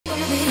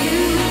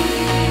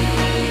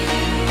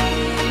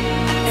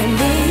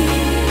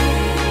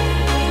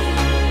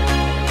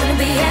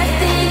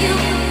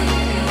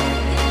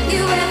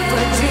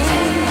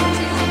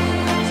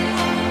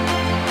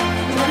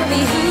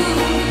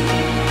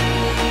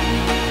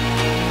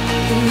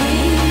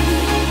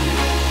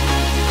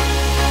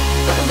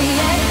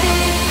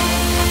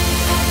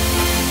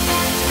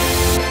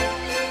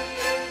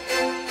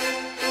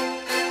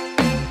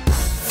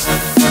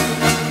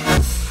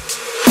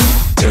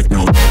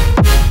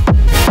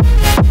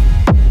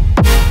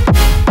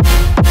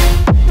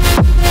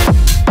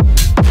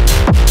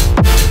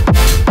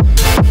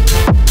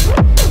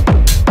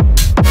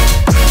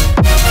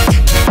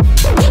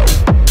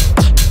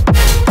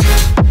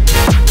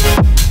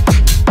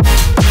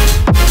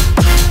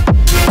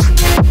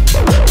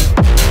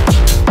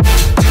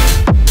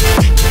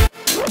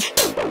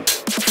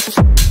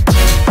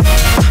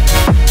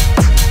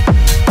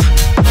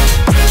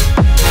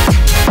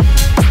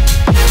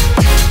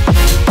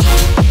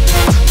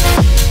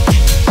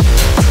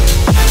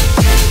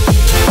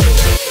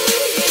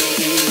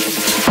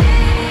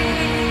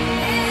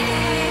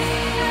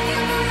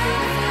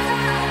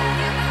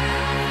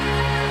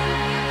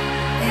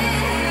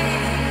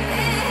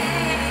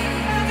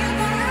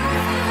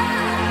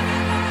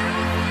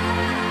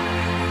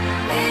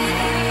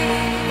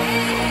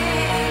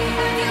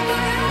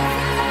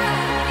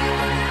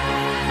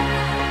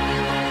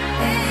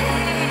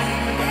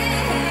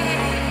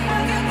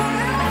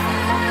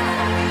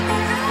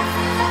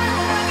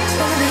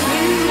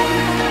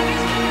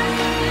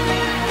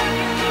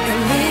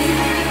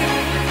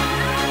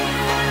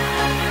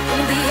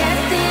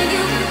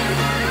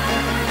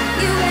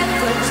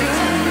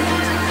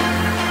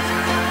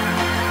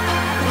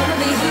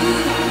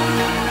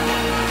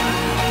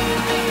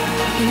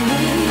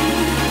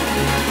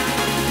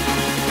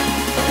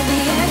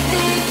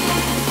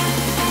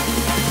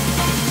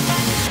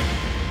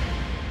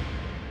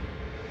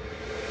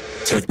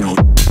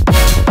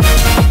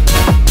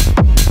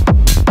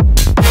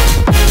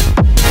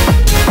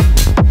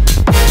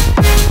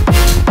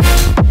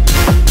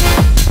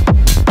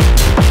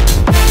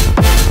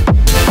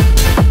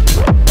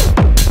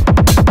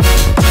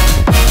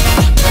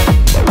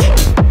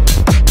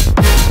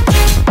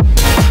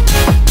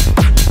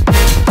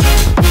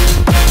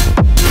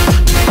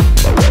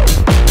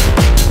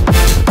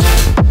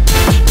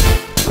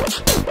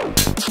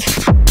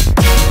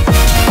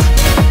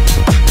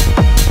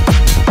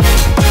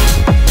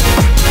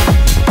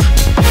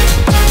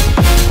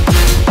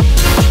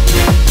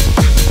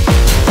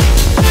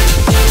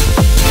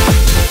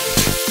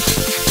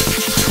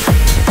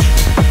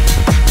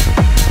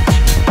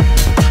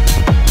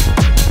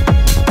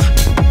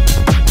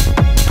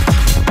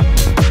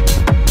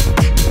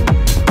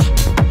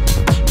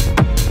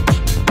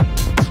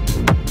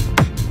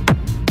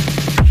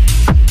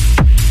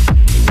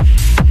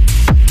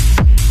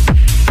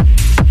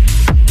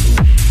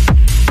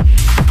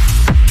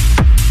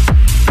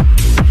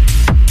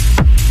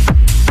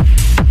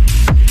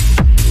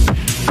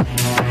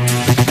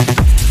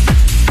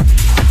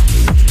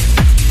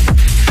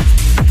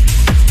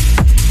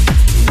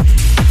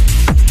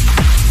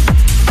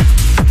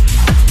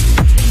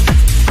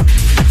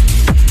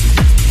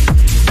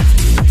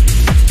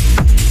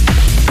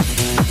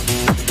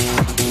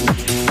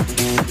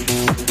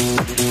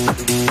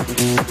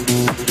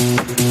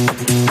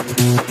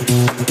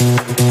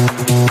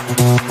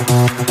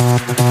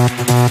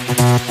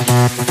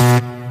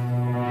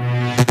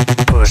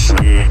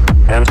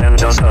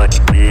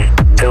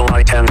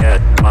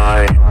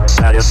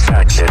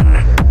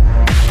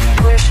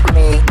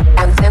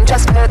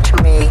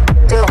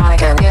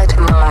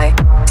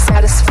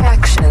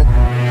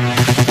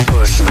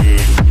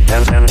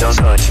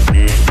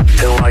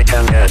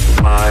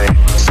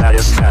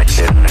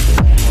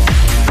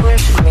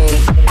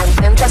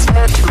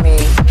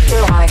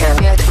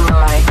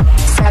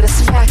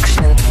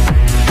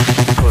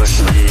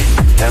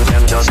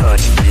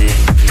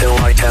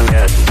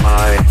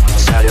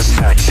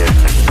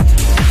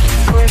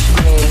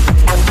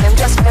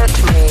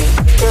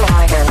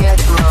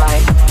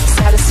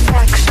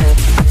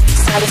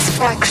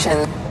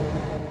satisfaction.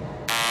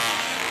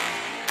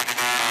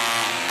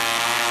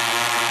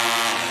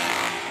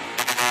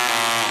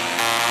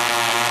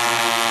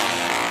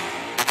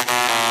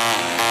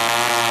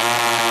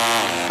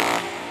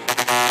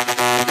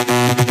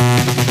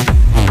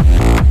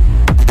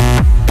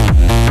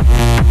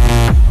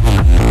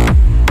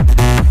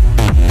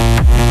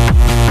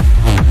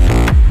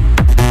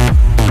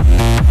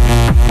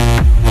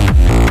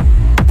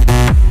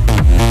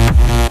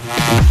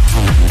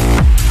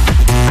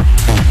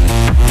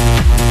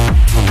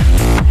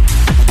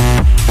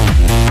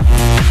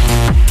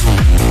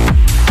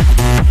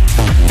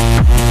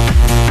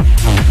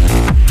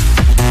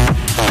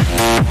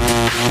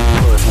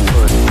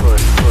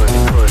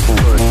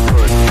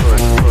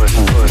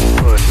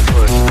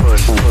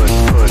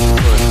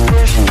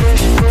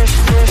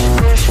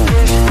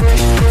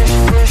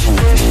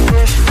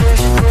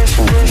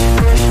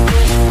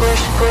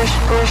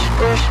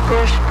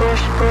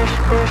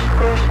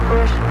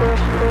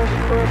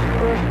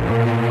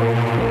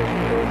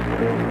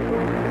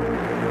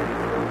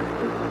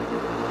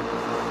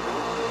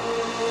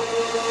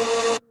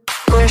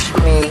 Push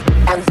me,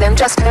 and then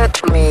just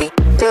hurt me,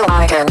 till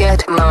I can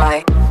get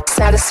my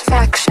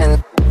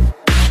satisfaction.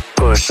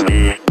 Push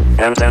me,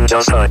 and then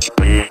just hurt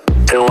me,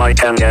 till I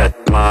can get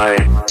my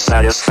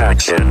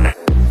satisfaction.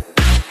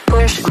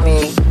 Push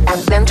me,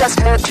 and then just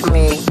hurt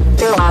me,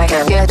 till I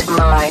can get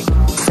my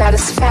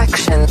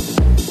satisfaction.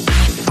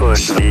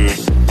 Push me,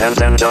 and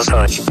then just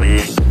hurt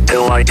me,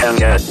 till I can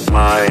get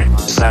my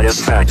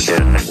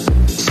satisfaction.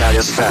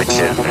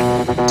 Satisfaction,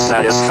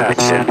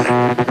 satisfaction,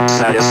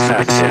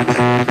 satisfaction,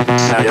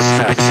 satisfaction,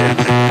 satisfaction,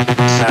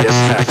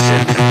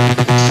 satisfaction,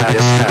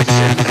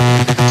 satisfaction,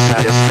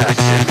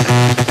 satisfaction, satisfaction,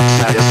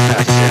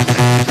 satisfaction,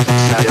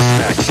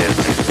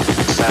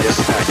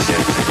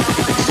 satisfaction, satisfaction,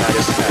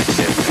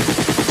 satisfaction.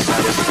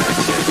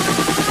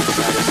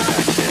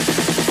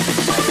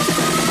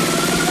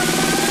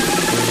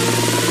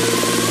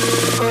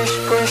 Push,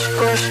 push,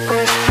 push,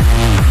 push.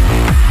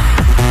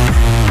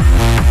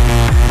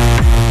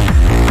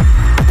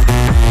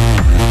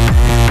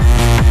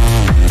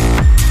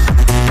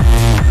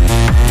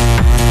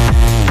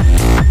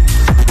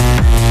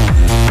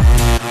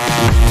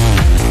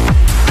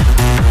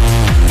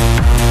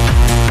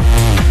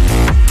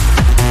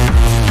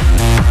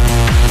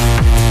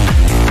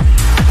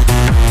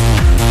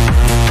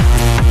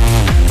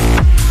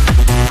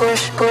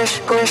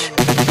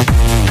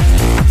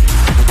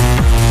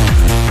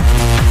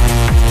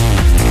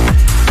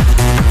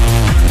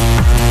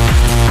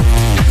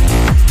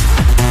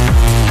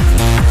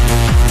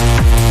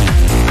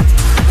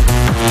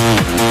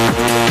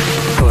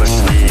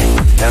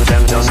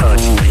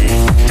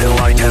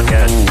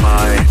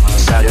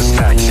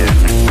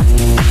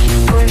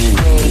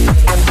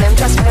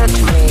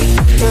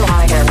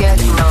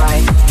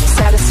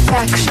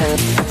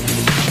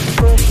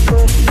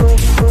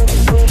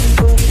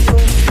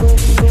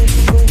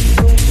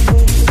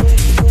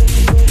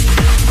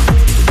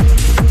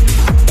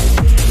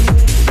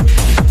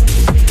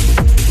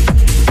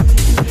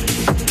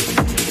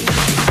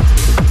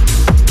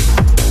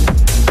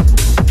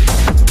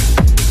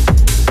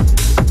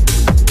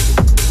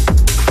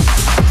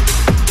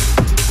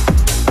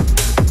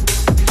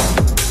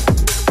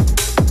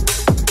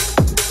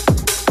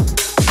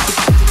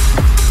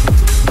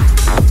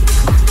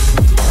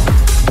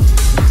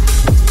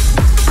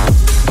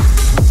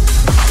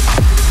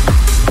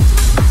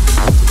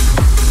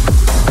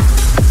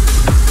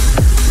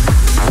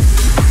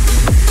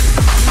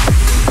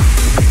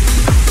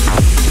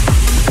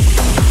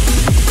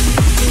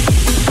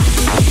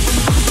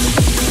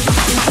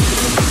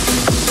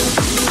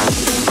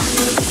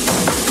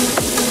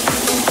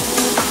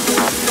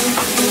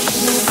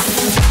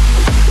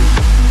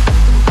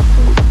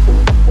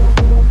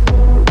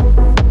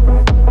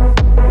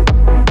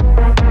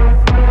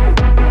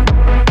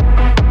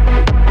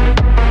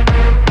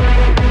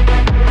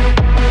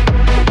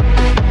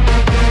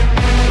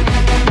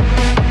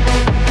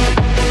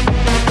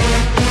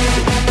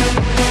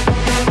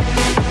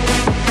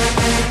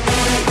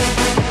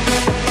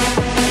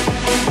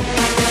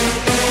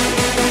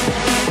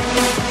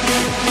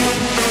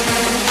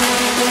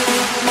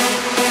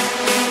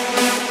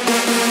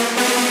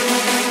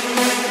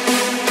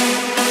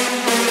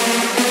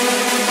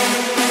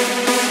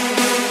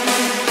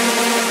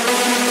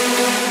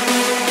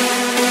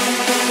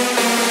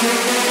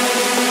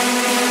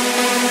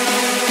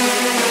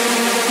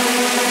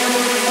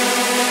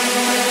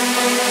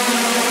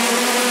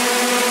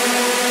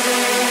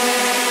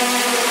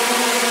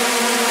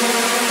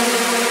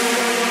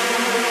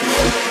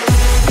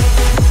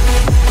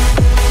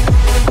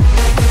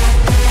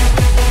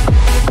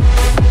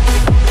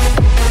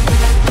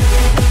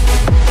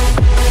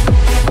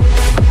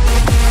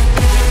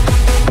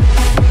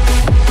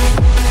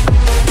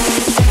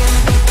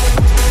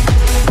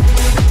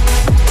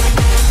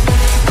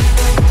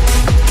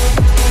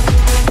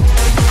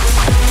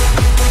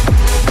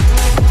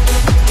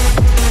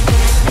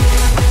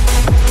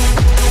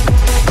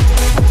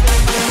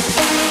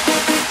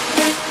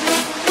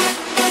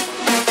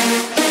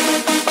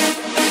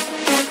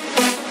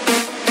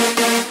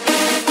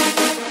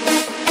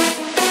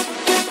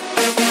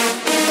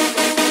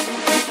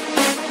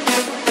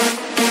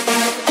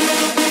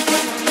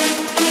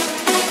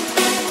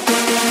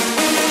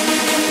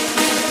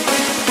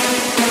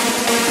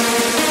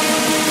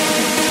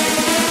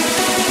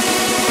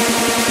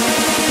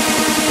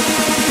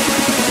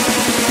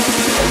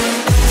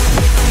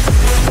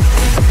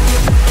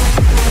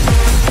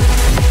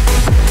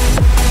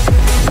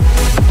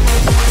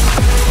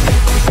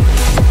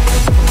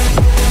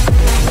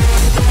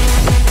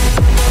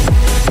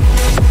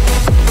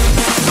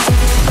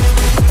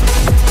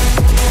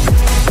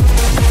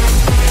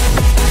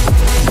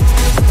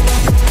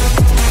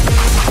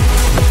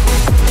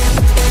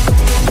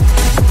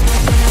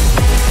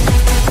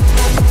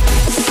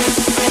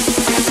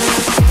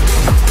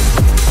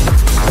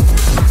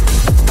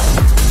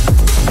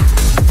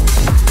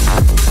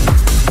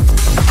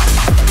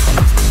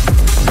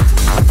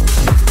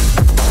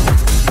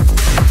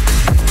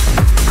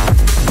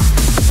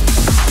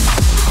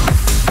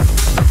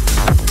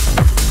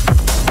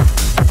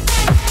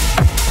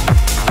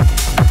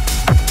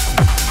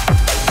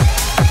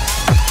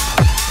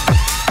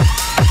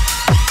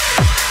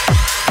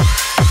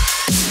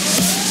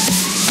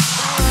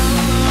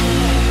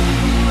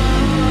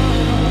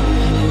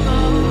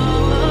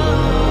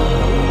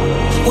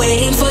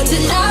 waiting for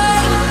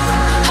tonight.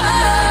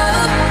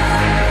 Oh,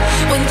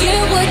 when you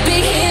would be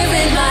here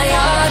in my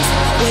arms,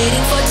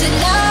 waiting for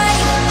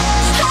tonight.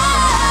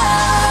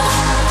 Oh,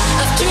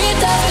 I've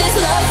dreamed of this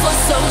love for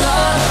so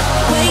long,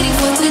 waiting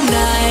for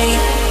tonight.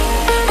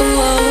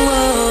 Whoa, whoa,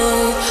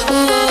 whoa,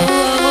 whoa.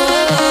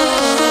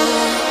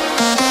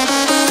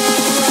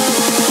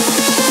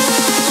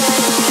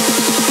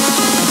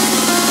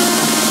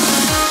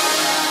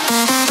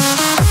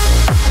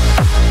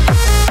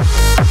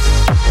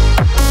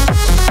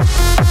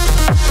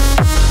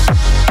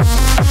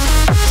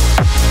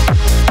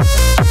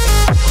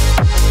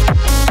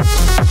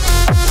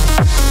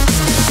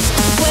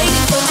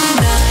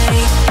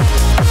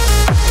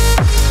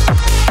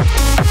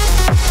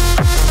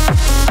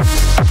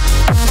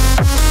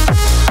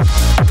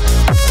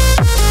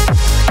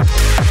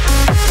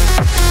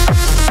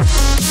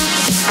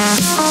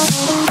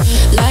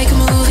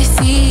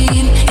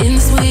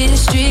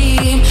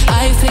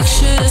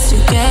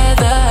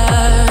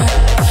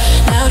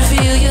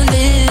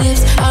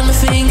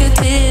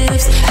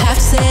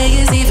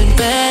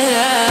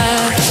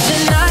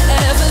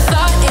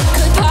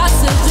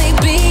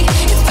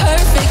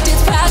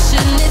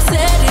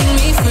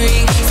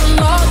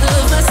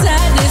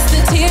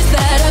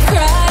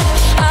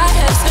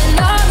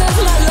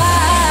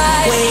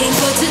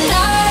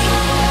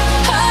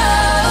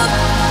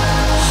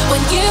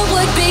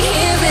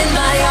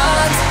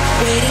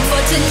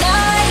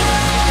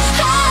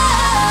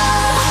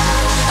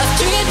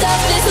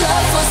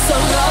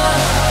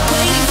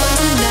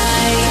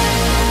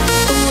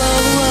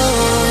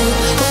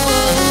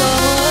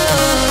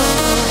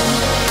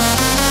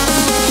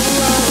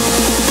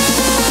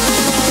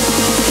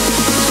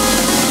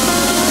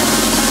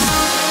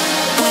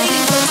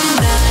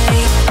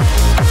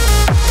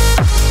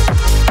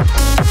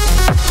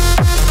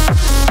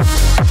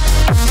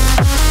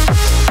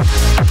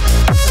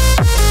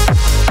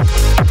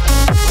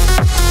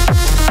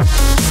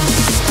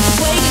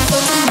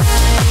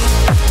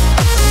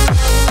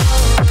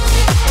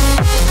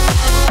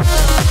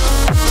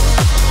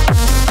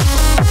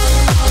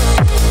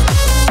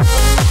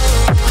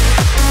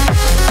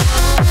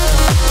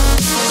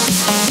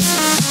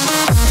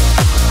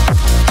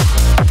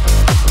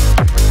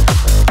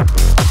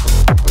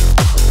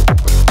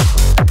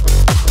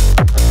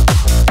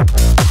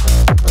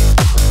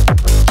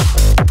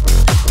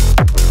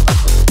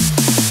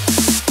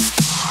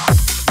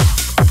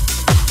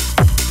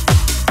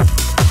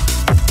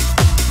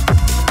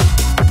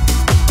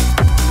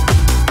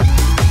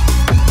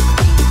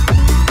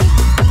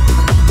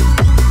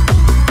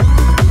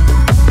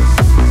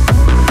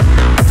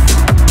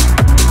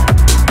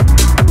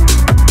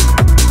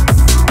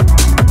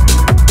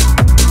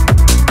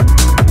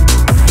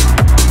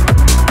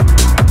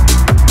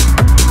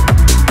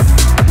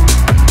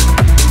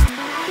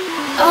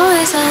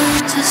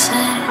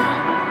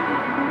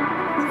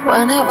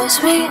 When it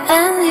was me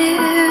and you,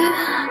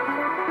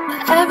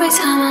 every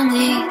time I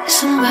need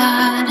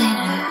somebody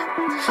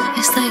new,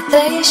 it's like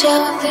deja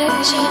vu.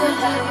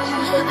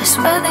 I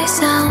swear they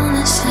sound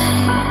the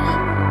same.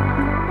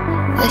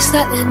 They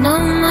settling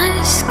on my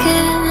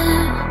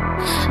skin.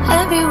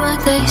 Every word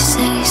they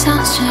say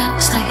sounds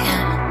just like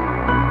him,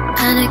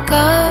 and it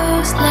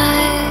goes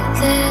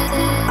like this.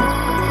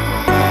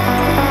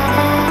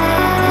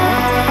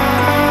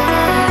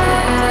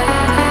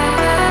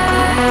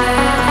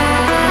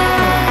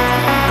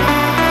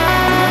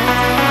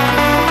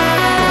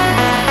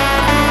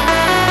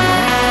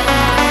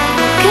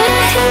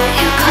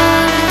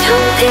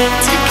 Don't need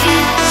to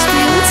kiss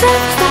me. What's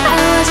up for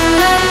hours and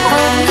night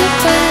on the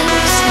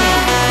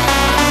backseat?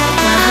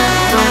 My heart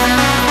don't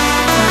know.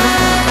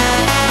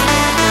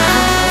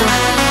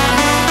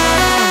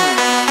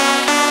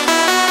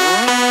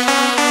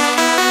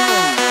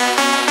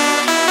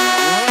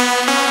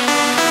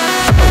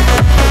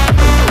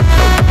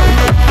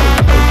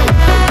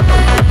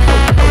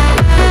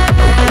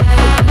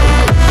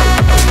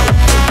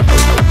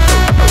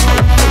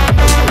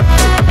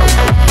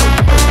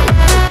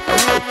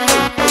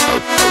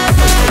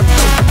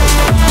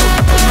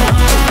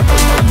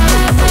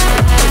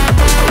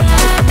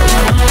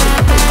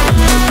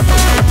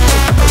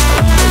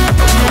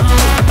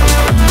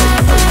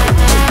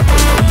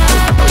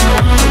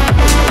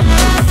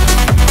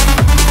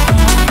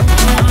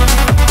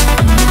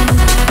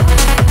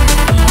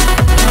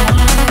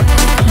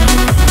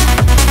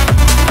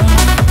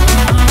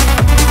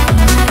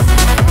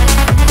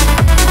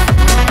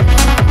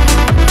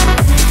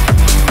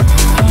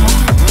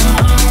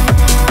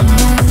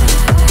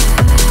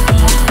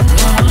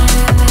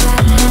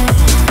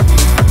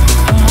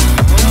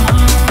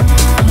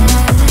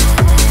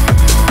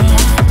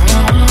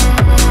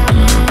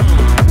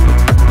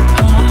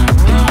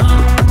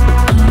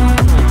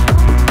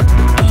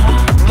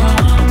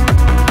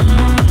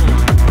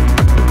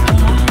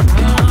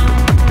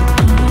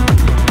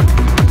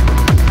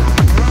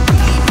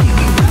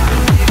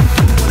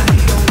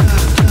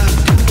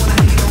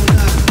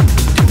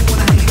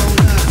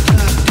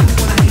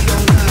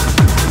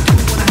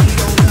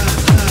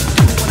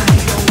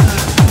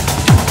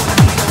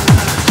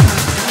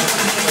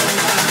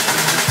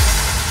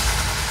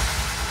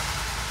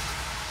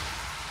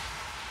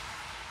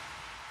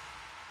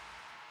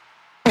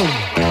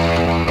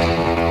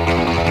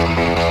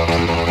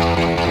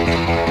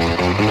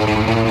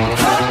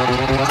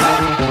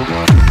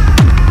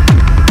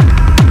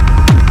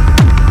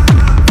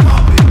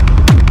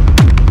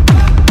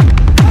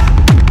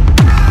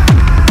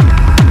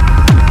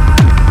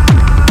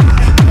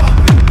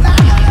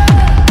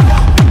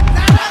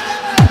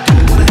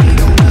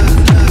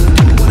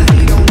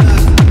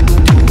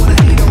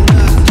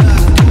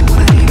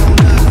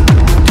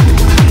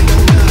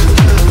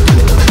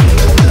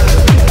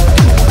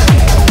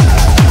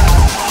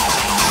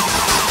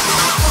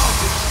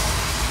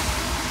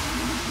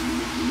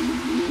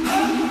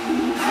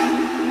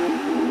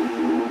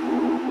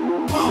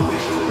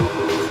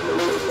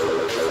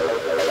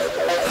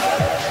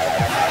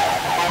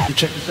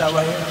 Check this out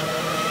right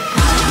here.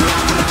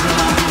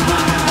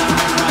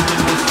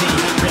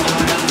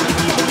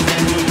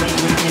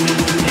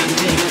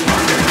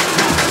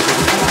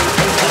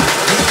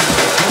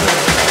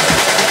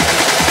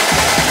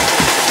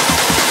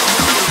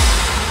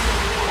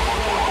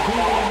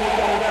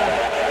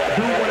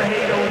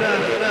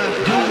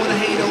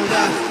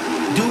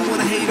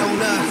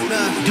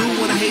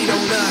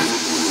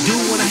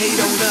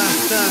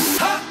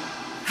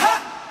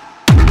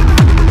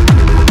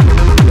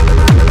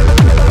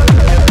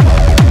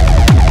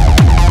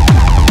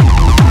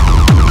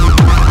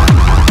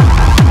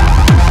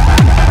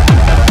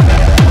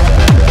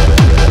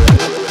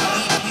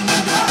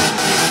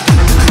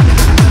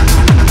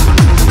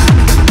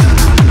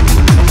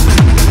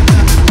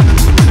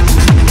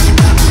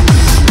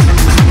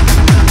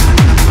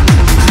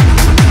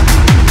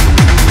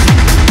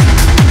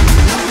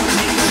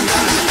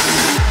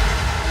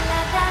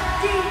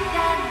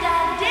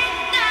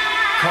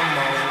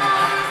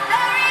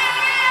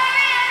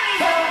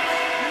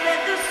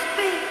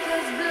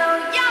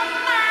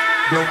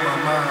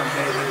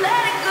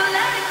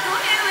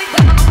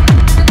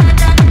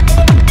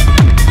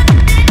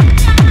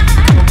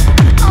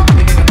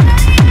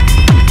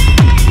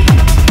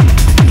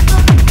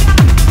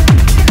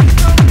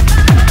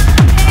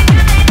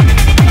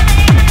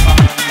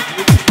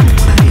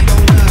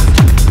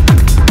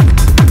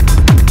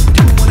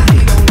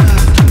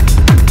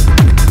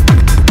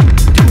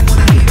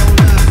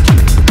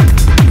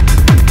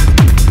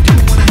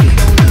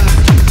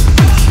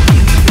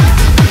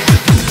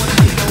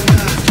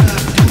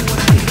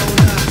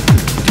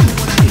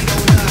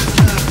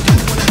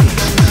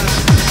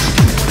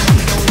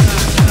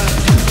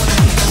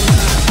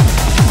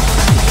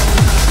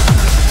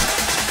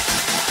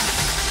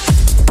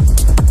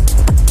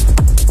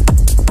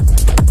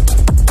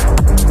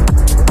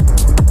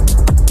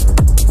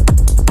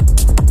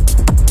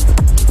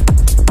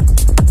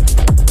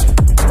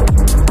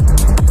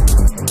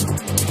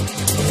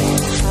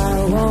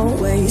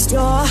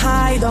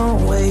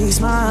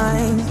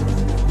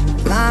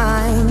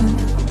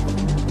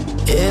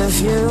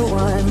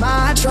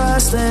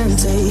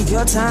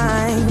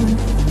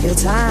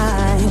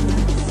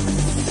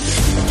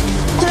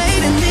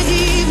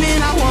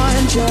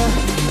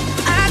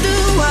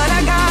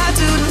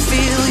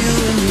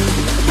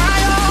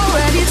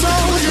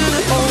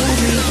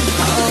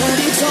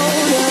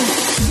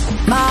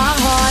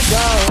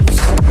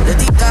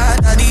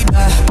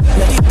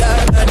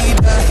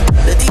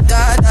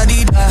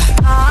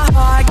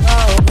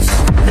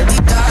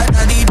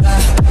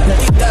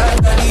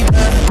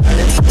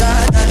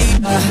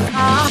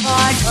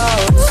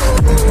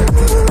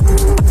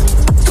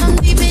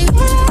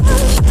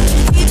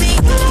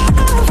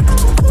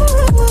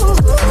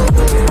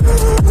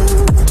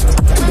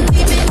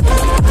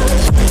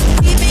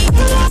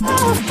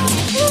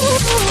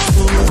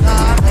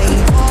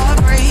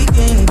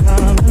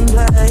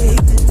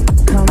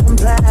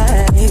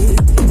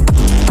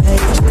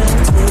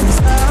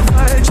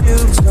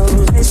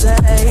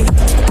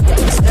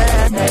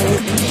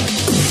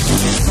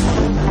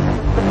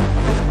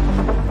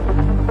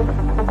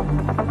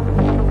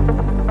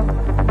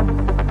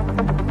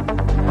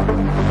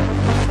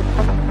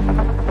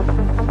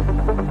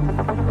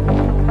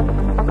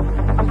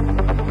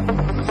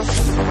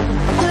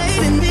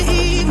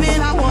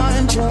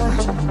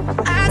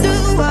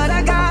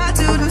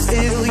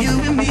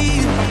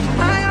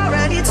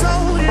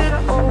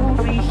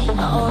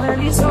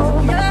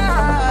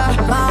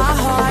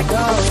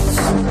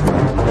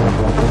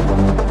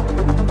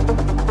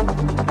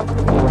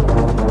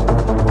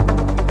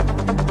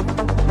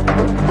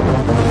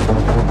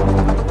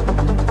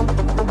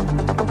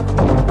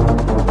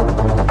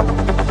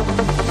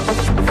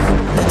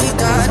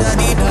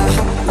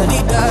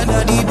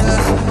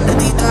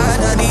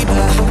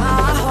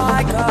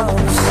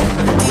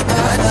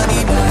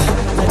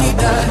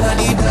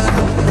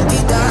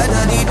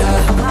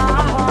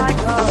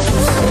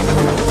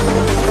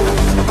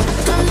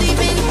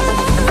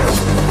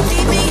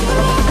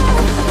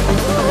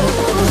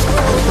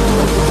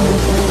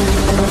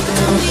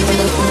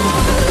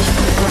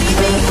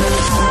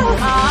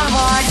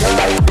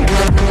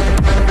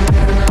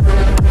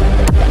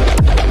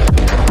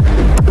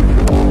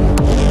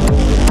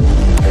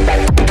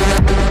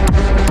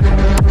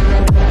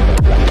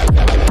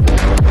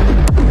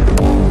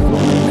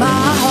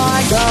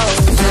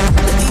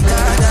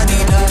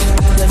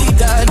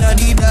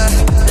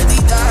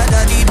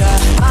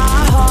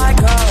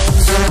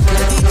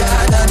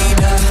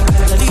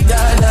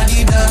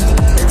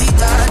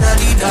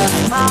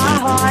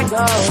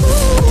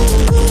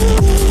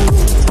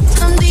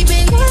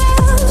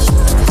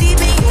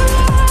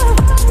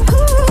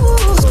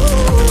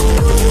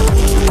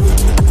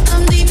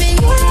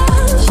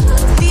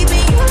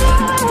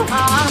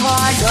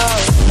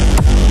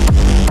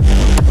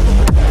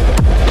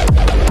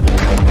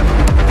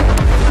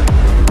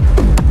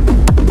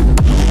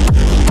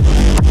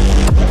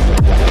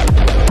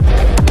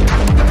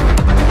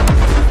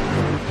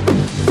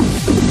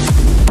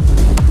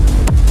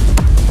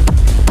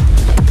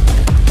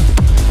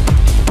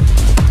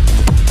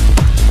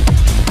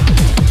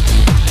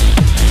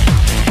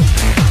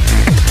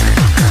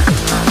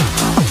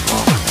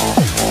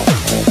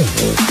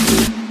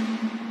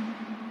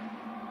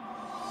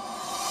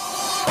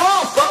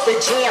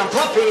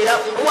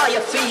 while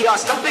your feet are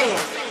stumping.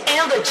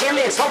 And the gym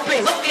is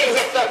humping. Look at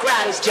it, the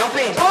crowd is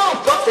jumping.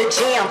 Pump up the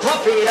jam,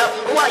 pump it up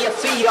while your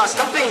feet are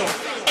stumping.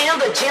 And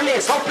the gym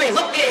is humping.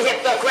 Look at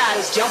it, the crowd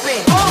is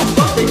jumping. Pump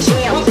up the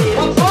jam,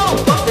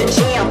 pump up the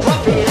jam,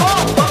 pump it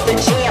up. Pump up the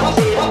jam,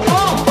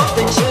 pump up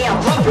the jam,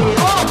 pump it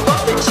up. Pump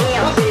up the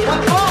jam,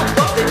 pump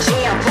up the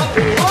jam, pump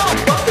it up.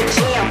 Pump up the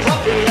jam,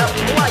 pump it up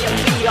while your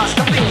feet are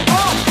stumping.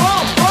 Pump,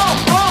 pump, pump,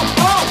 pump,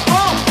 pump,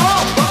 pump,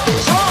 pump, pump the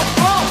jam,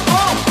 pump,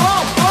 pump,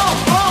 pump, pump,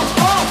 pump,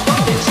 pump,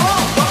 pump the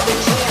jam, pump the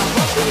jam,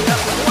 pump it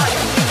up while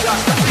your feet are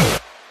stumping.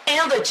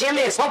 And the gym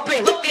is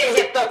pumping. Look at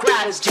it, the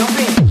crowd is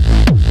jumping.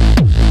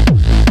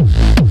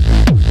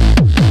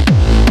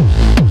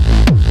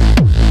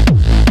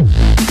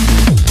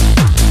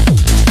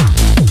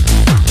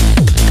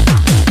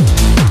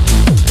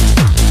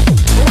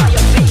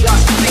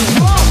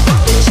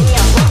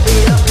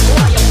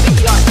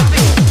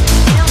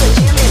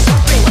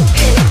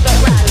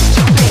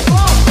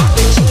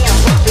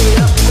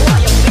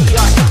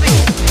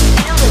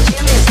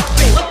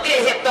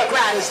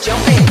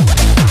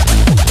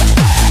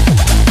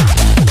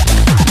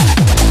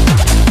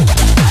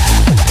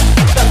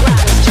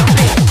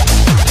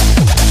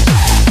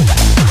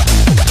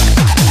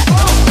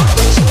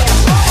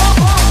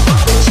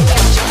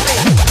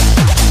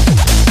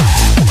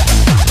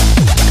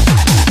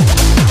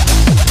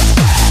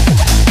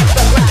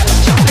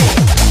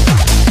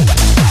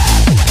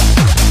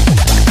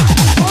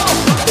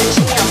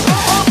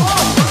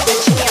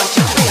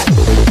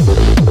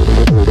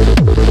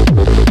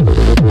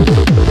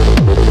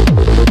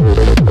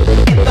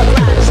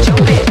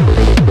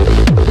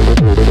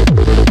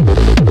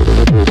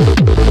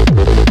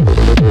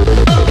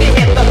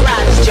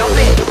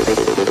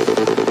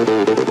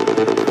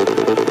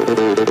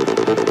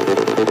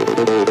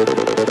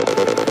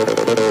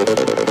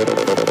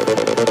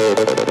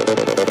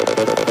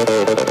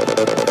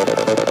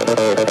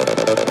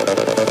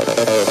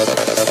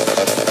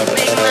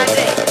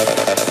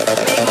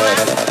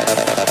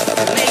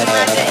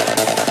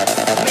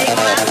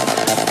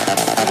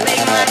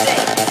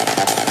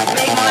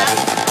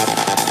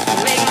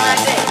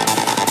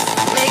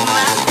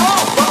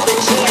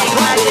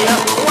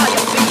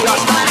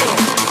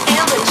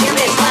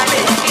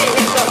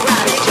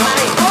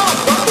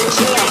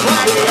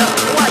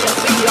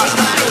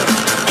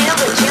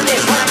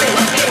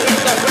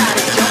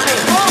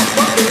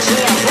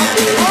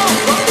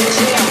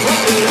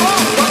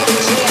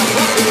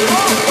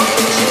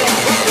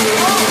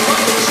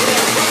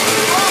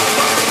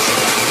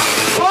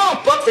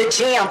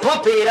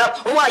 Pump it up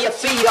while your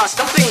feet are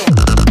stumping.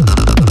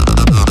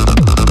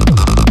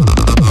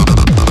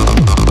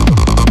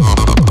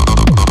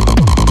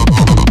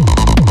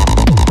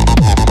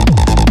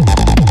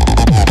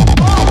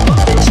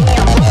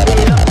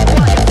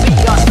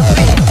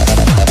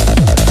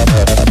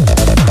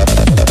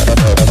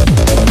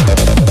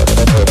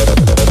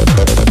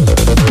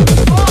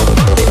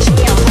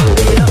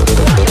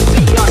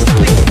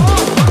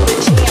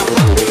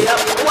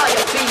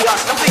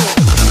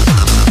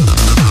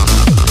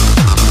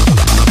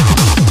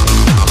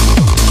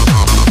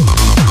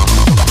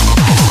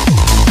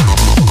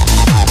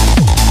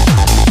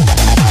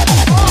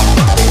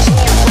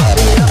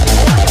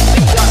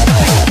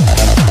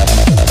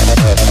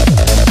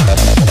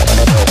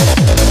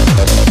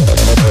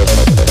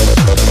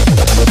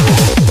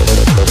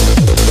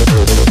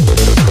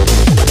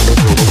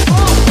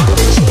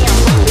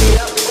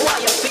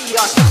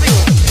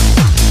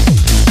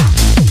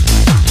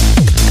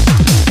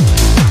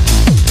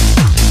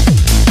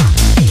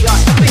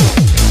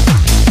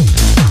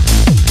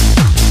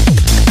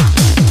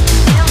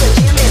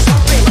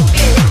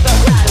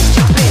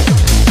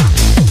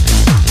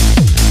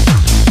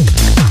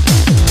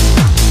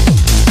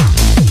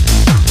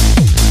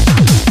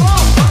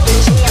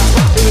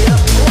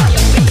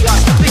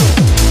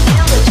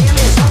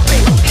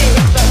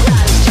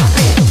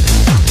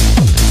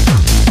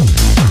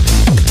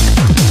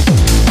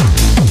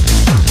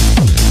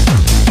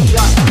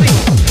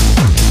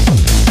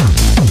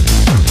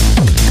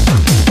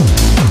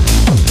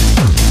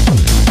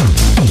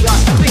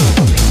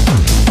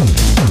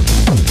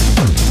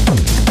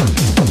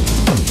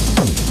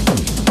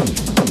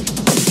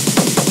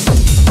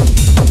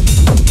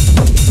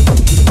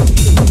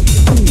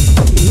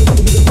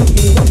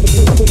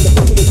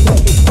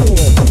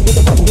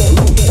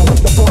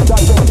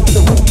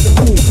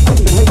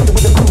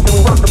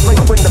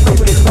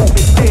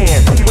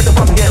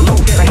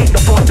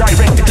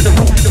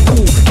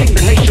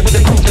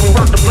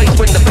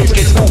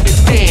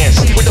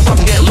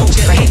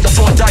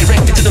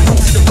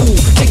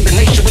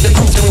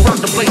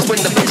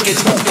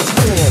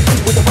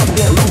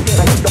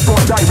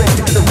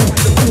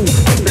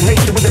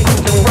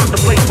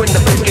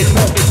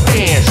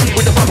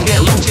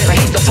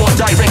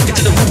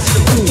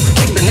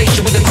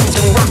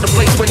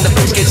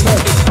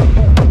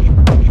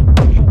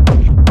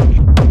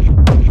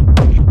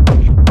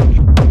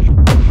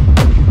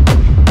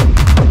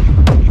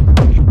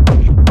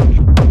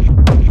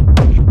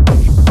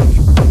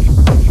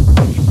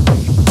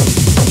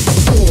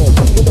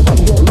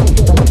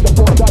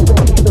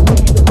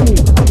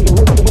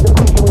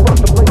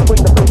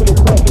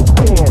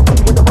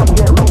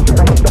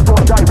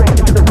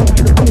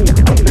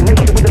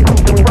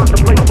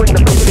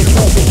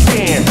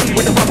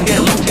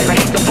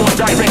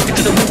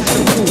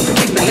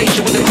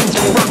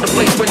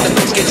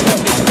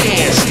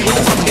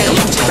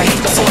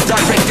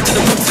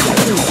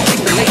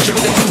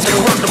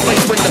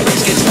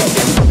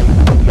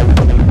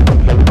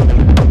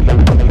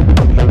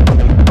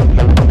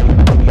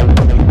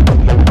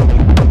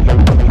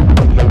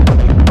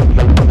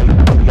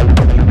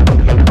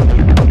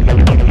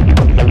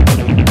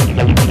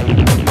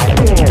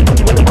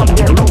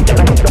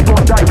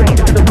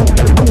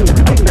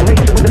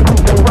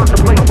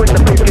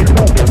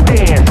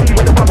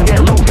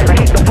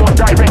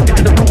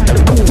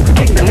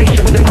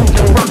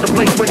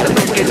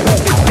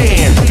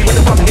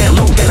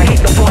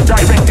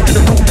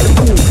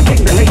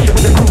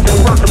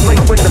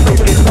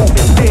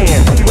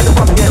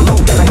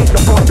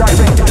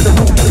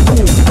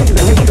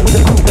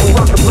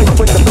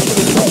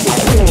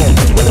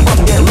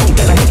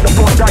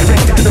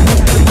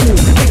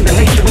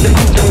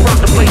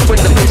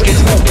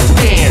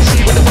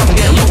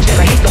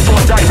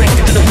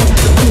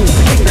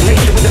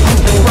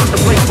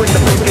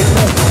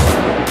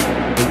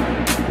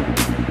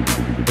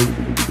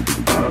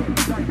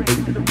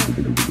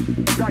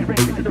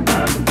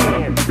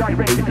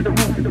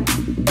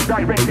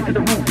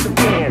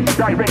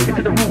 directed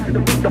to the roof,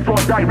 the floor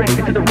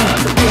directed to the roof,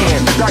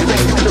 again,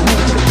 directed to the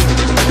roof,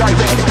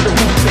 directed to the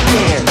roof,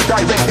 again,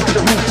 directed to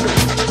the roof,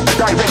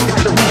 directed to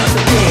the roof,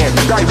 again,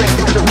 directed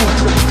to the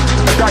roof,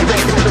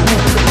 directed to the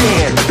roof,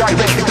 again,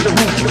 directed to the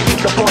roof,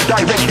 the floor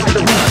directed to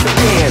the roof,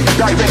 again,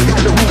 directed to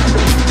the roof,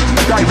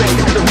 directed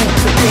to the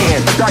roof,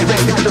 again,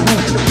 directed to the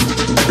roof,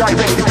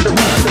 directed to the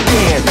roof,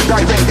 again,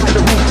 directed to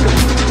the roof,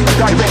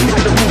 directed to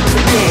the roof,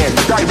 again,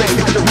 directed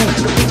to the roof,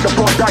 the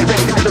floor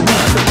directed to the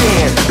roof,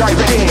 again,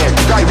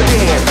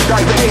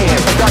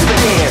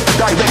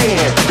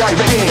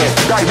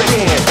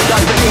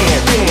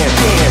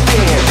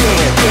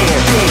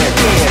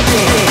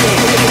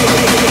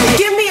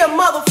 Give me a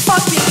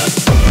motherfucking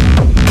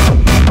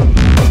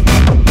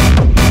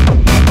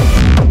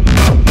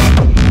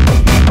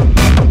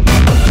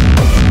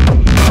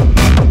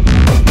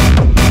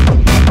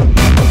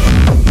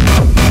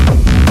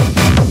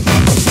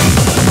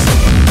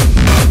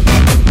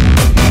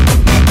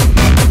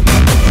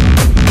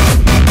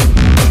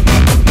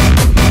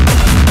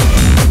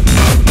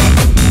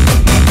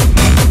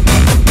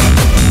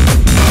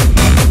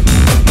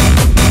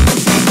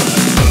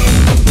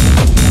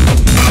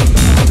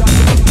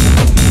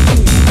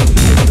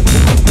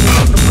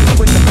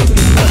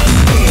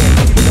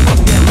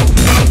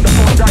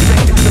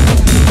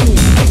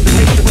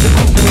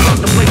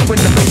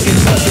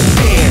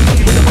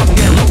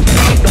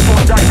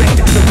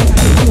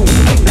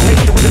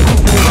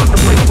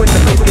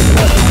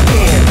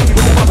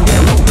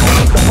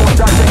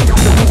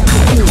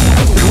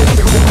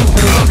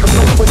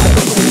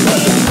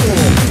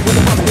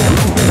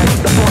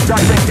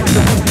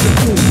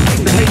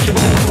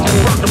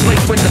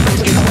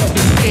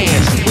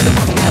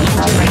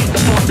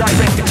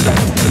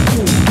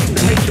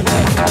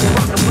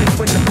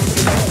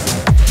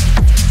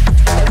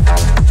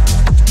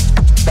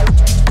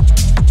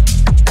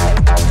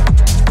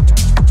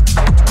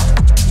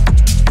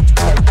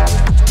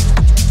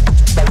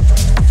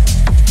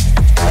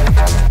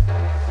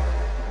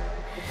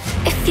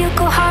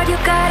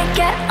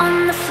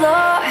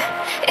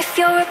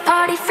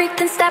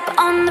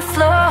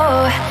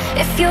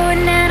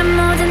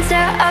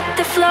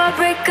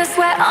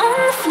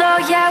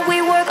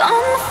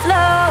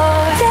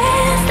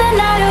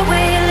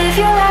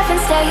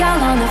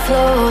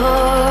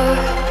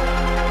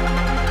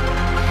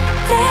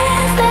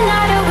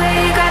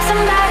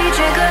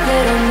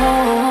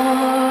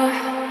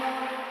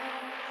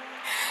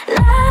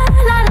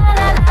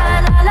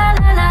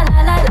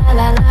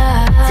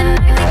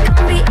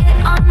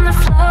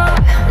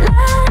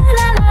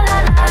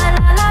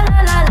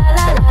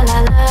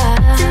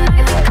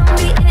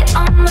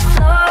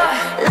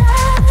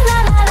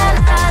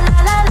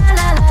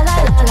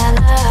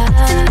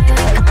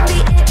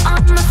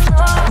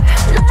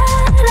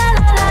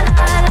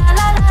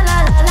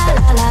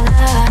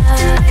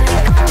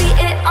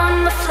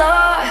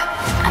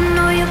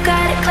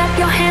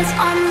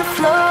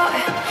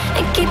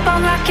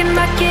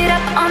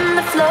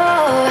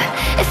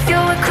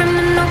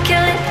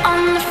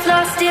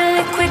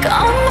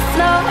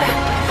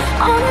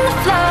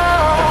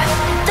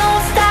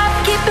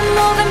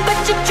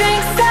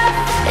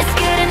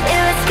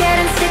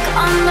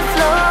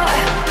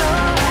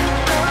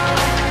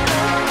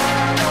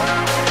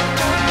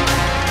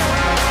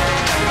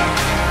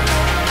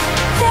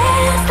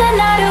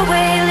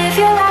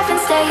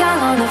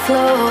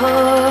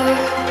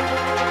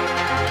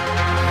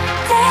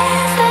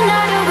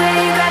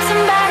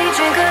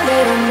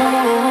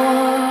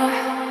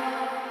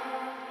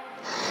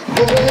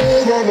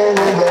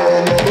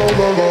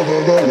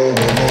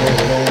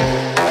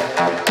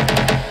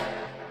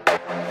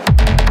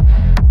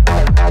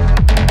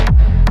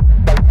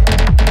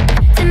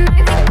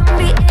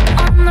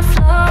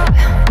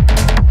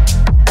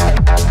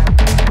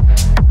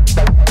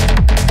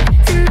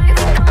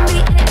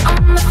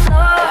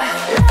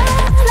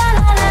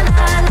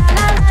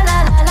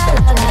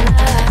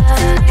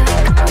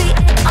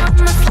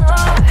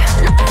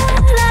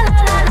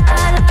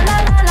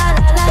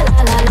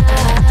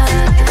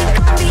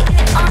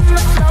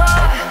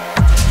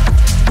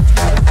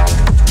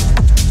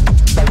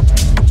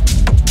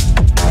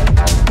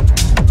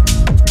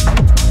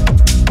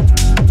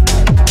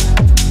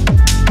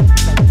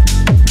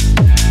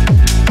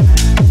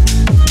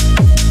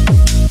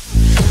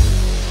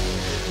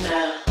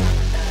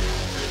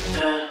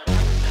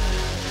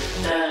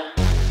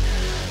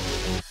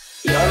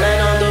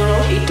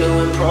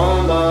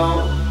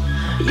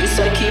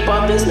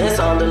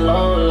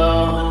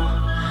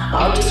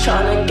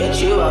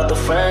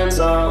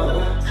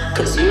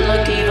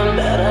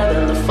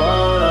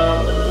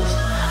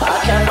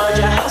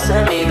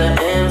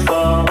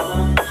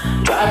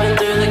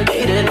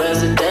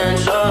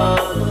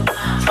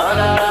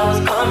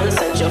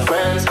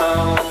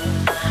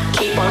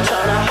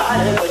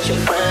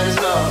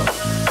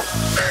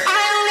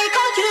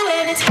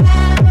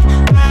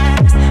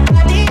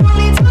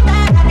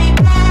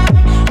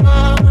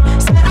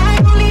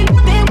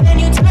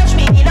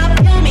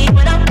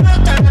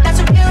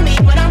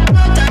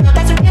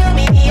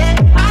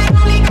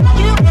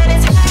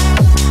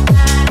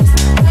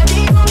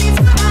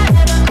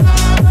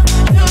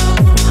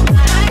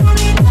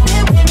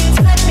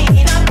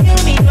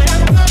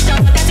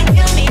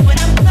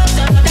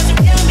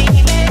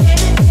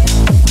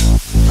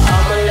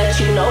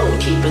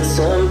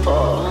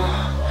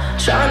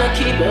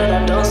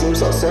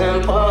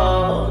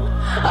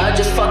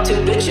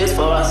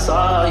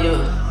about you,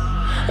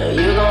 and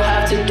you gon'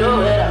 have to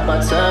do it at my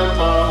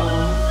tempo.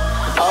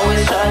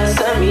 Always try to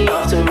send me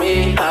off to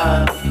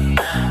rehab.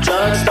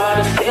 Drugs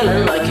started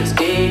feeling like it's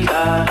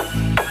decaf.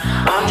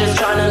 I'm just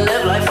trying to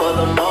live life for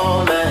the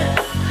moment,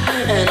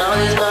 and all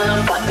these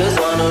motherfuckers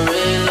wanna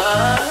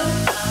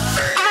realize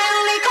I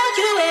only call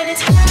you when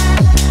it's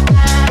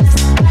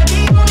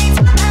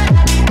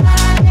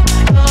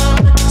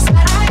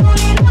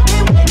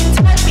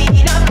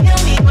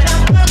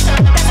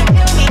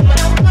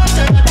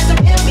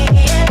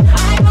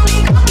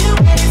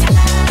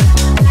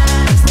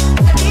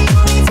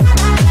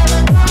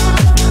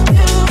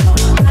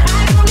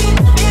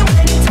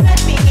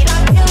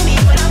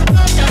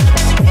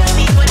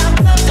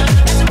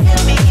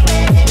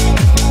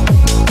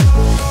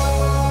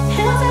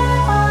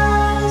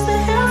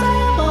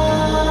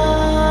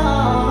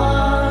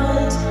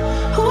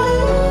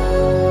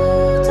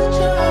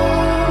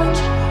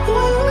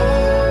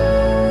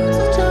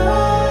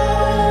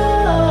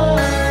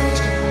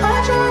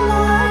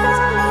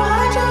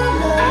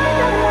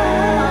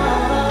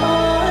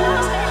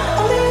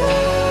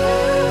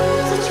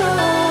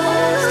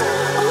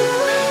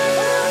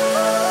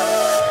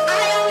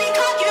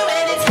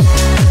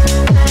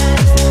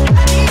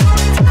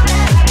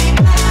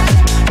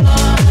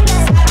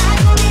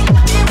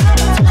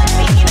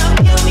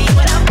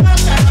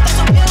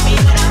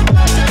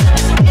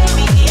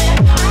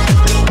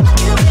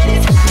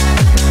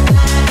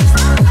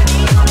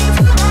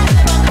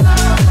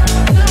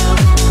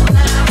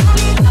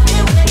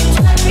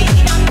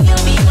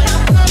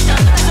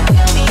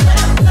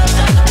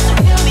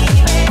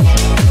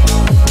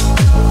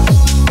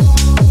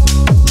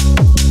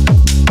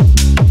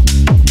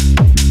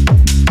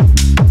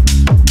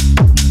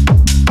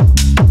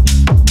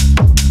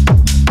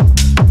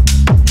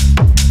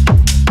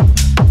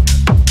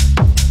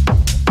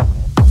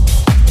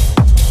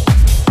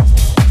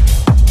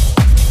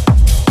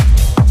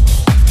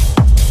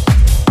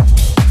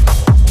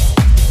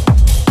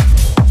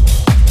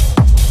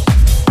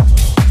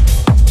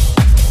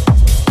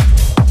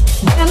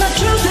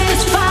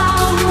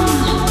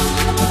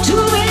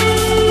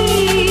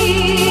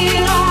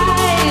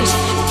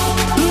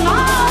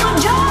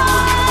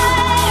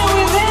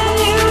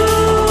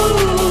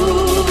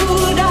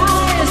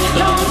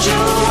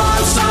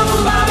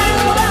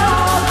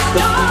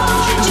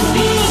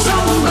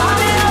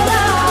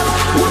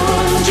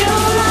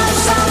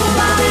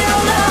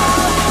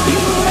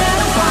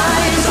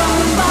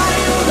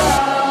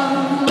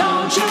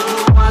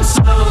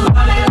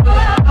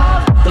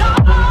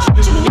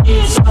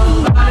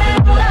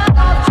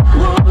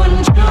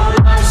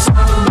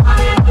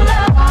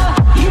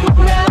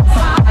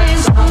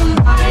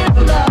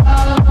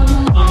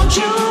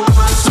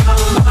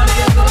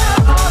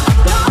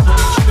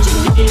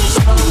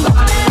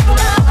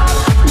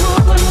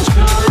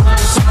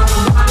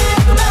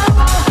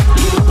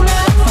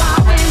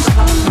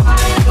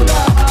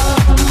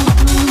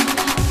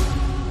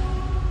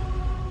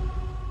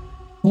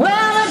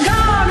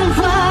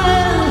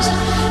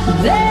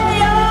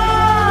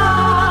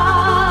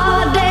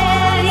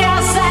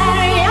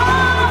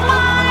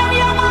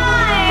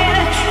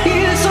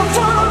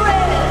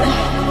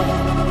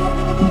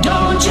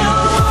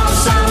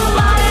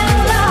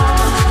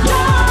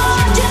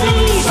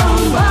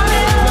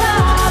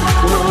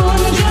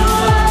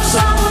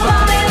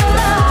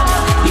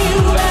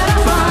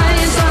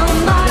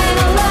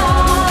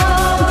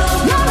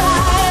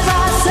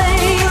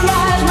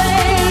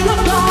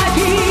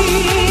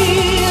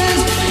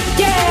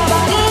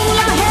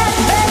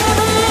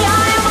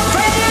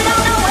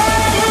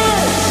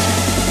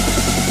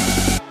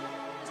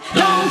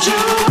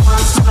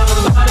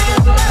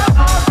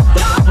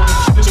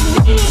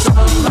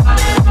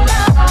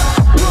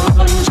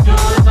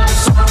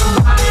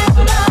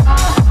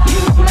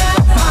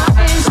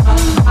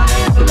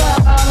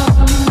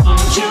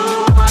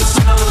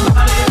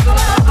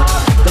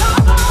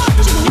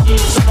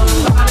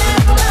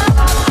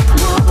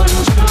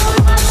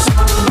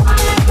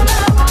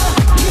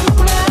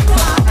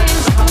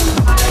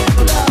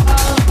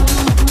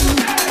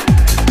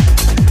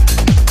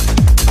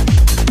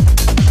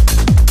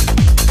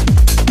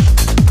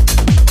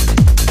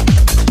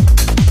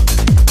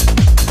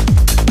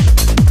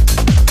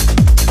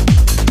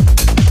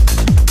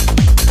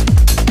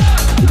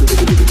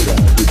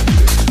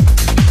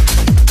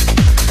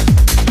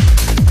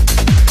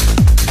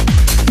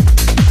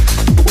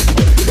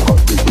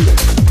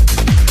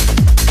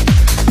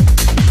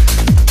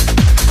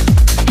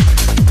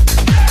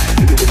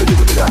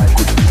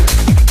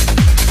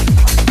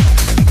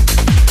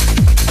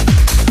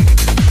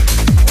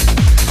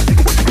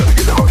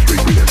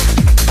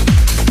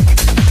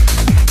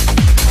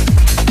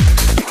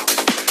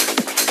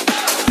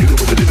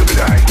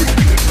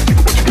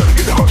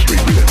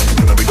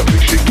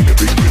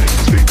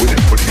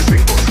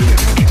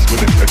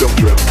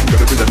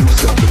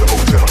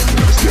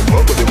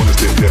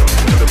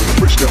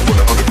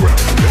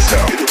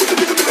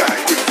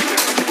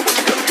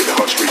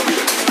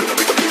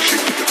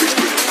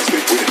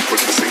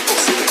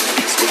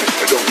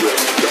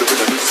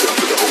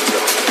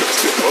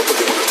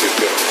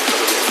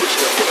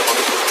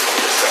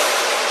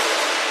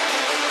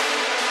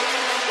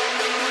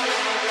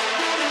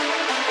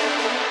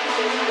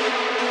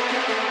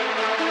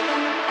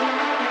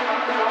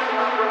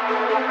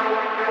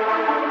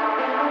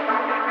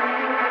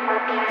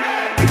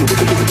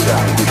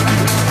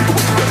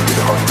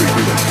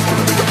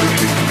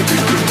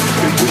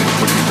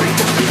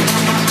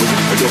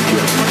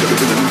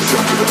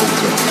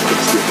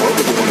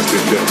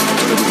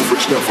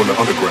From the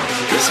underground,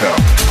 that's how.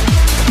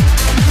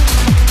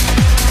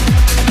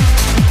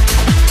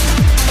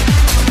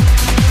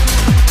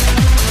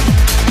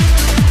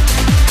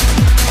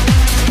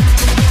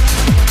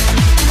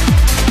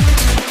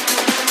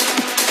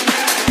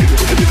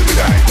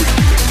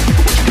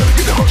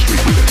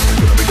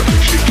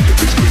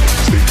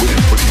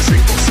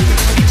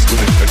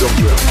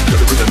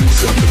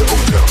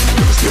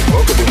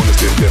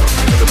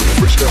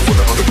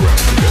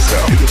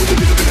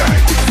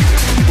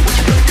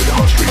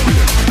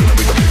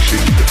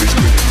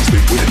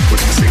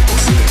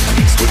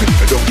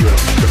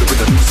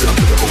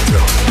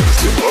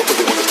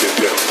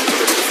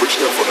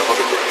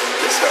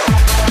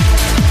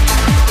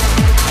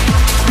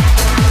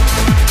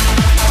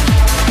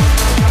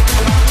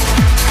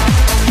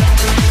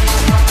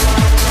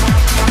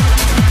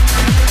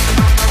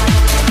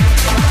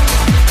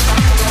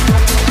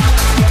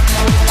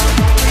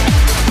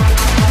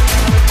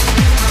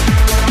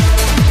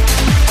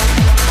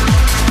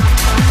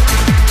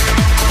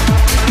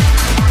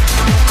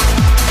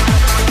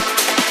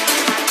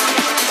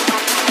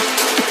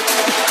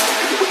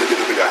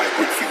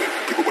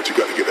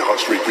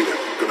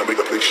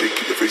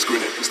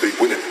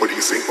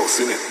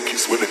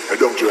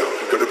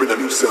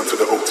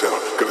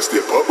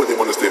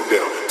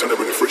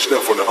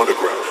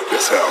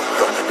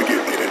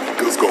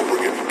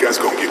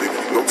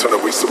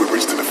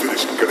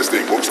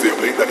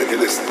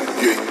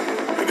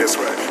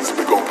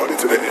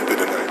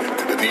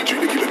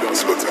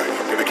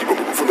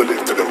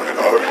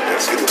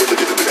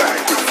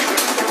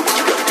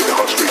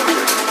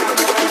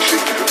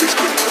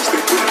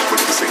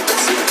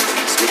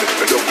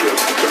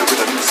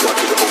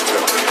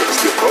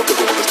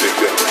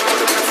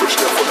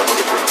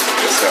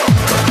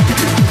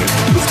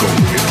 Let's go,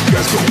 yeah,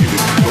 guys gon' get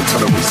it. No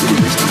time to waste, so we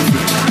reach to the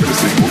finish. Gotta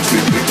stay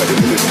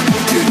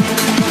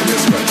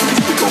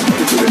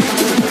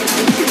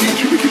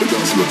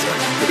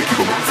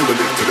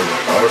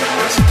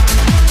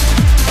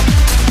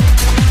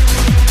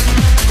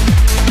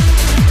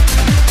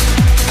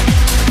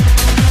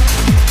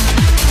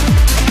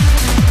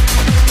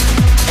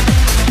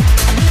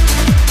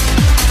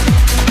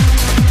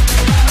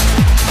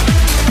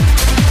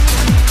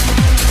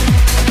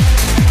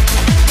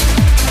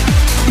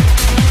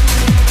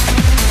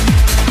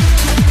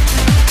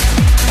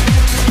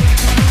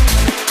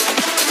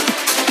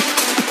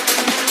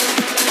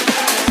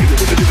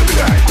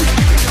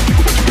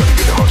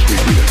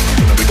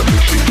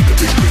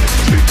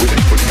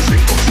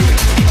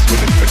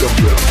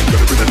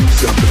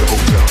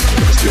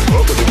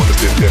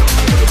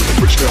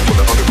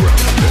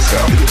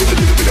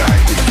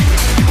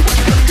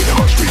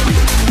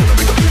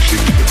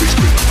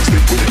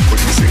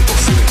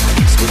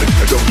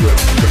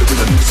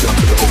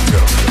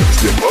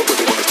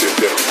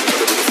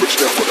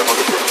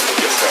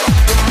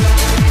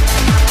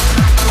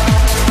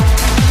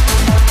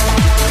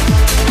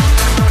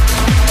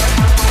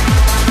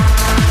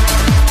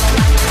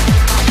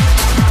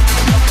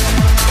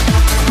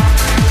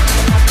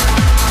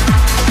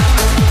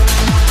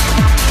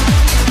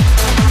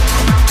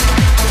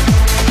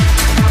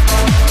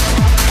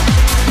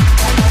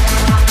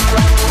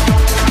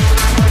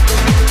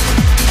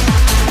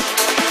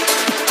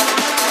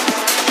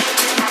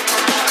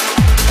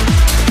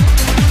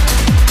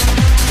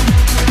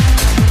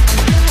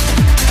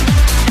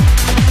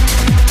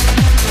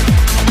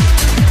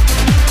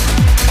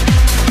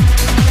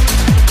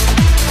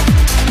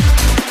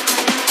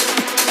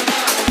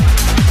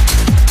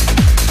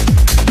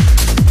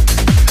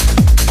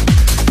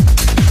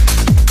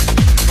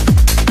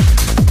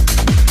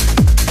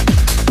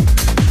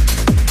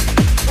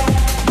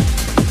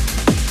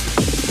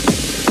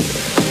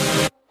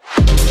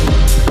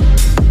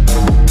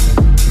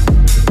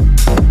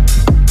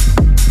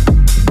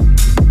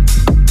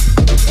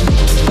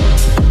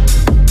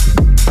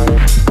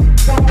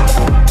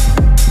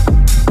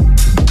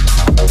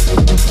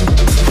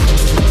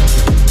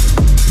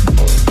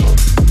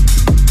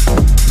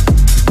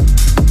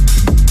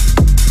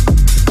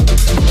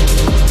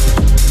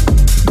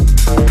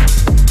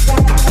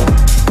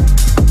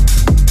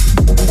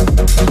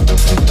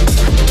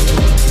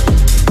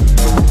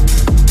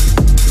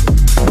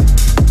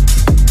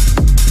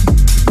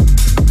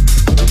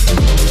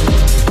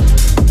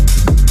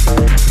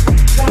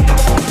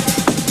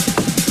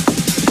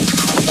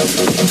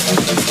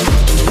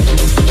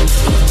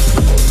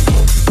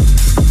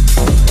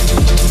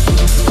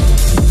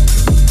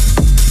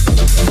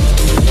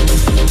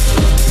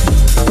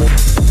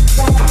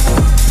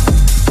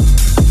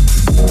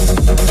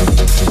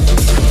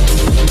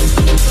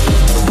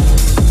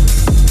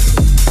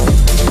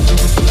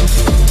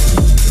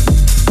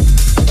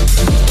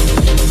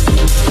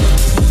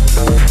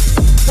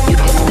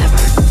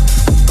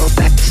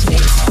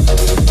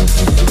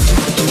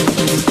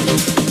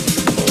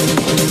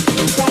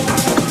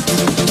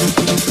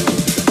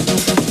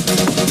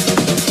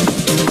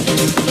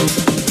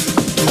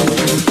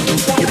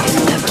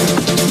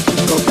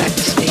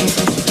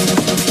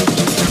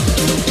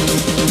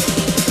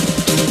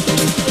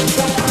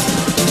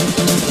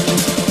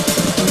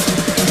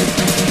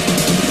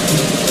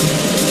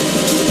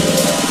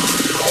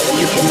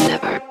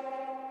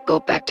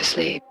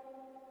sleep.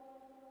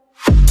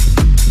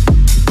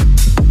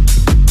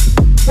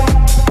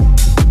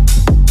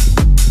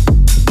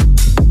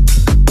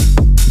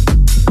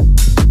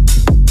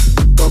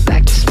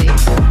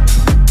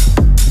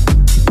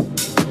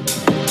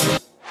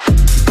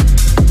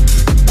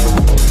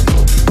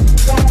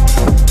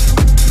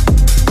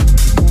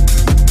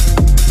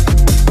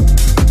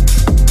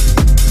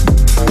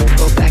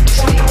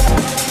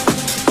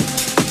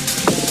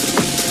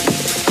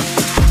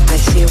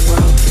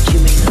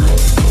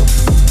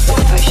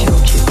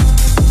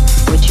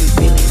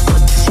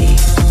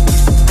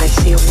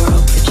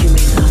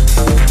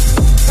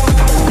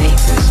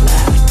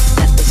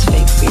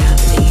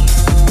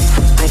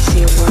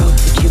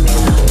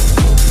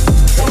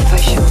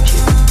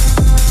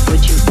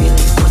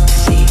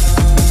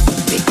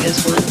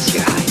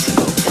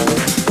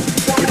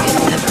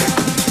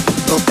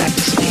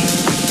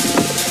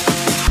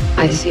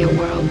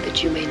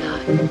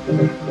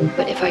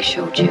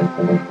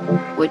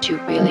 Would you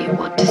really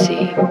want to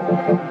see?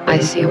 I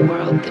see a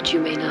world that you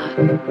may not.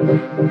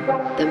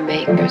 The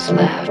makers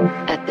laugh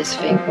at this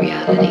fake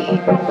reality.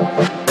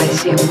 I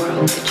see a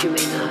world that you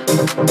may not.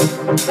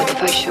 But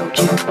if I showed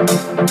you,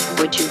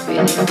 would you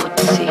really want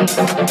to see?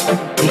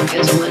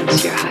 Because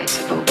once your eyes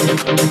have opened,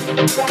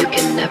 you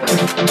can never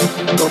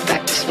go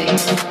back to sleep.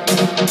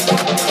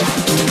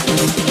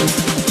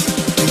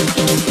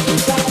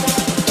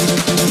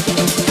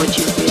 Would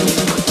you really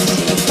want to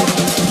see?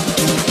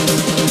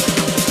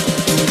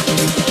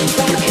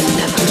 You can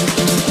never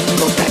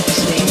go back to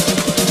sleep.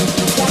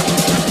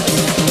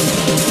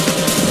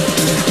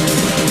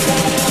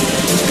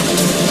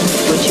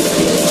 Would you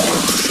really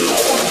want to see?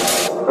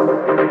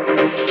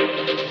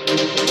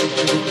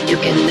 You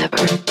can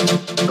never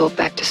go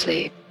back to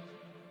sleep.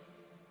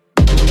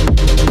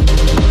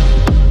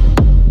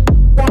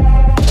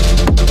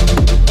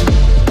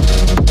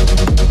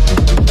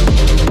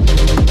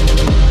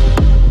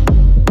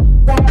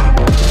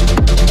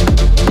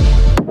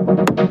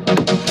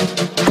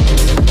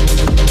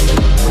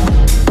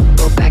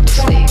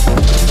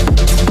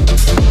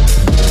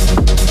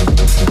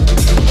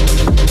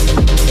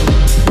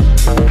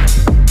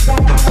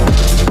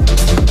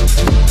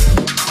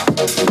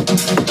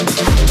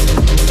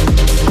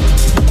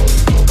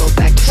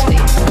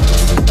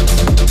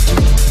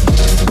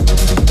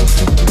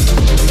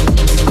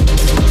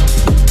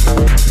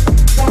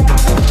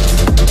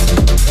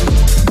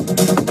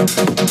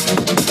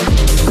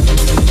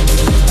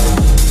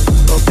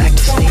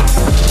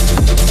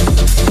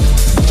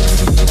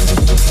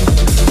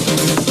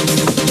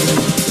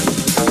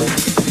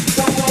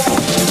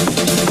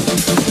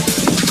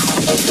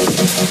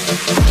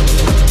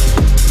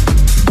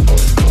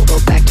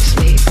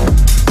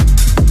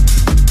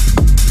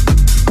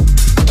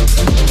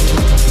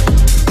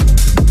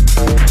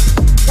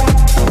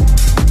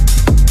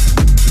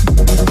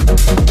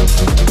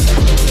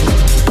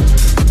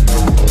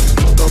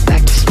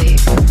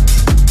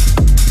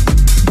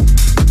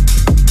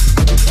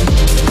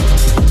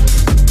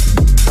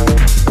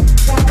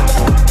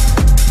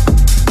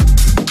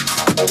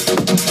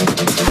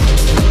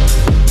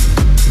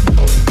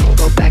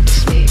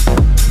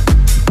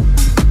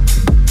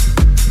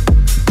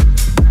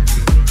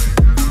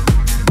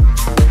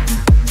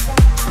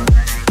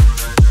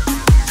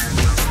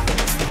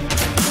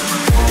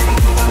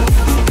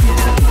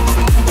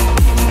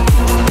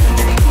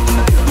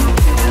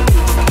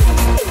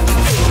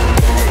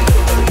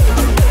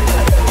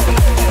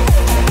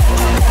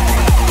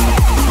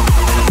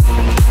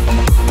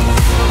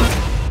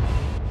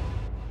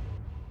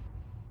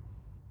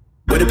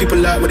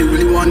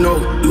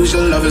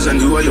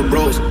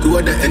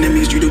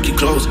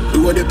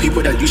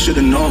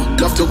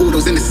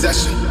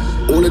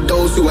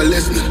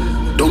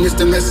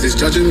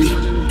 Judging me,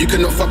 you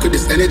cannot fuck with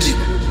this energy.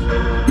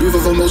 Move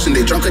of emotion,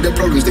 they drunk at their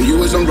problems. They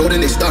always on road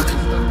and they stuck.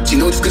 She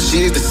knows cause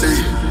she is the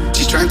same.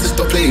 She's trying to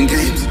stop playing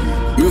games.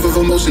 Move of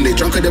emotion, they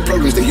drunk at their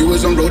problems. They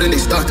always on road and they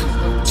stuck.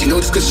 She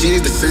knows cause she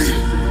is the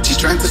same. She's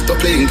trying to stop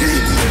playing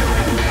games.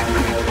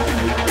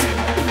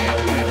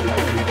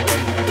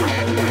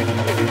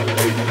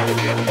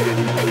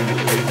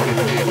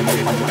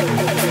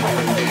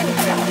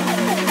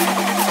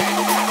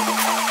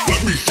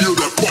 Let me feel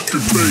that fucking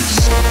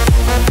bass.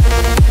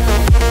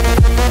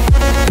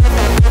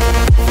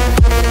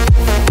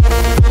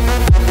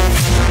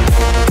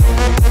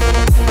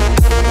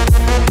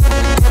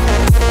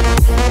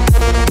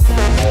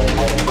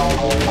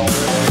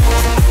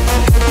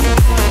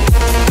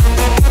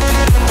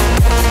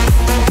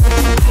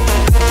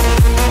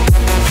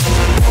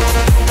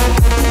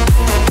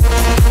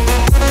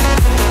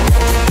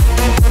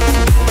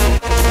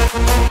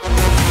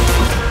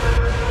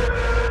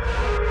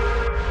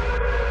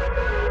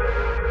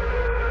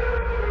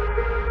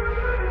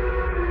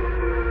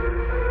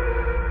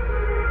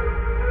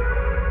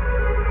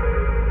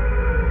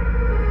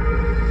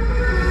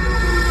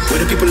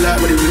 people lie,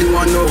 what they really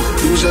wanna know.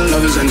 Who's your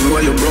lovers and who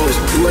are your bros?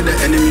 Who are the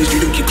enemies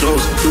you do keep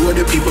close? Who are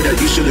the people that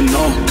you should've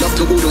known? Love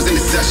to all those in the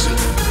session.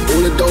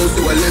 All of those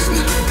who are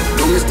listening,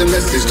 don't miss the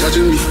message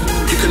judging me.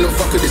 You cannot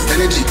fuck with this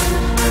energy.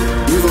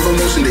 Move of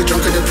emotion, they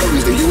drunk at their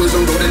problems. They you was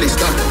on road and they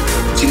stuck.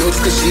 She knows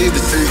cause she is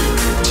the same.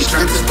 She's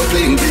trying to stop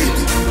playing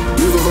games.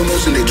 Move of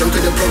emotion, they drunk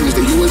at their problems.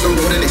 They you was on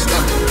road and they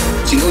stuck.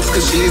 She knows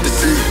cause she is the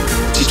same.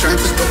 She's trying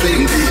to stop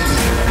playing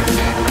games.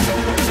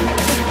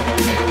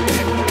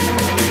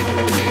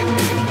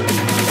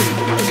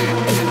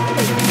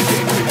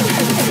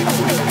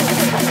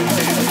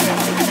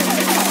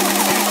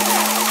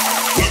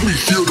 Let me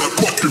hear that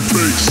fucking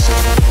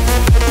bass.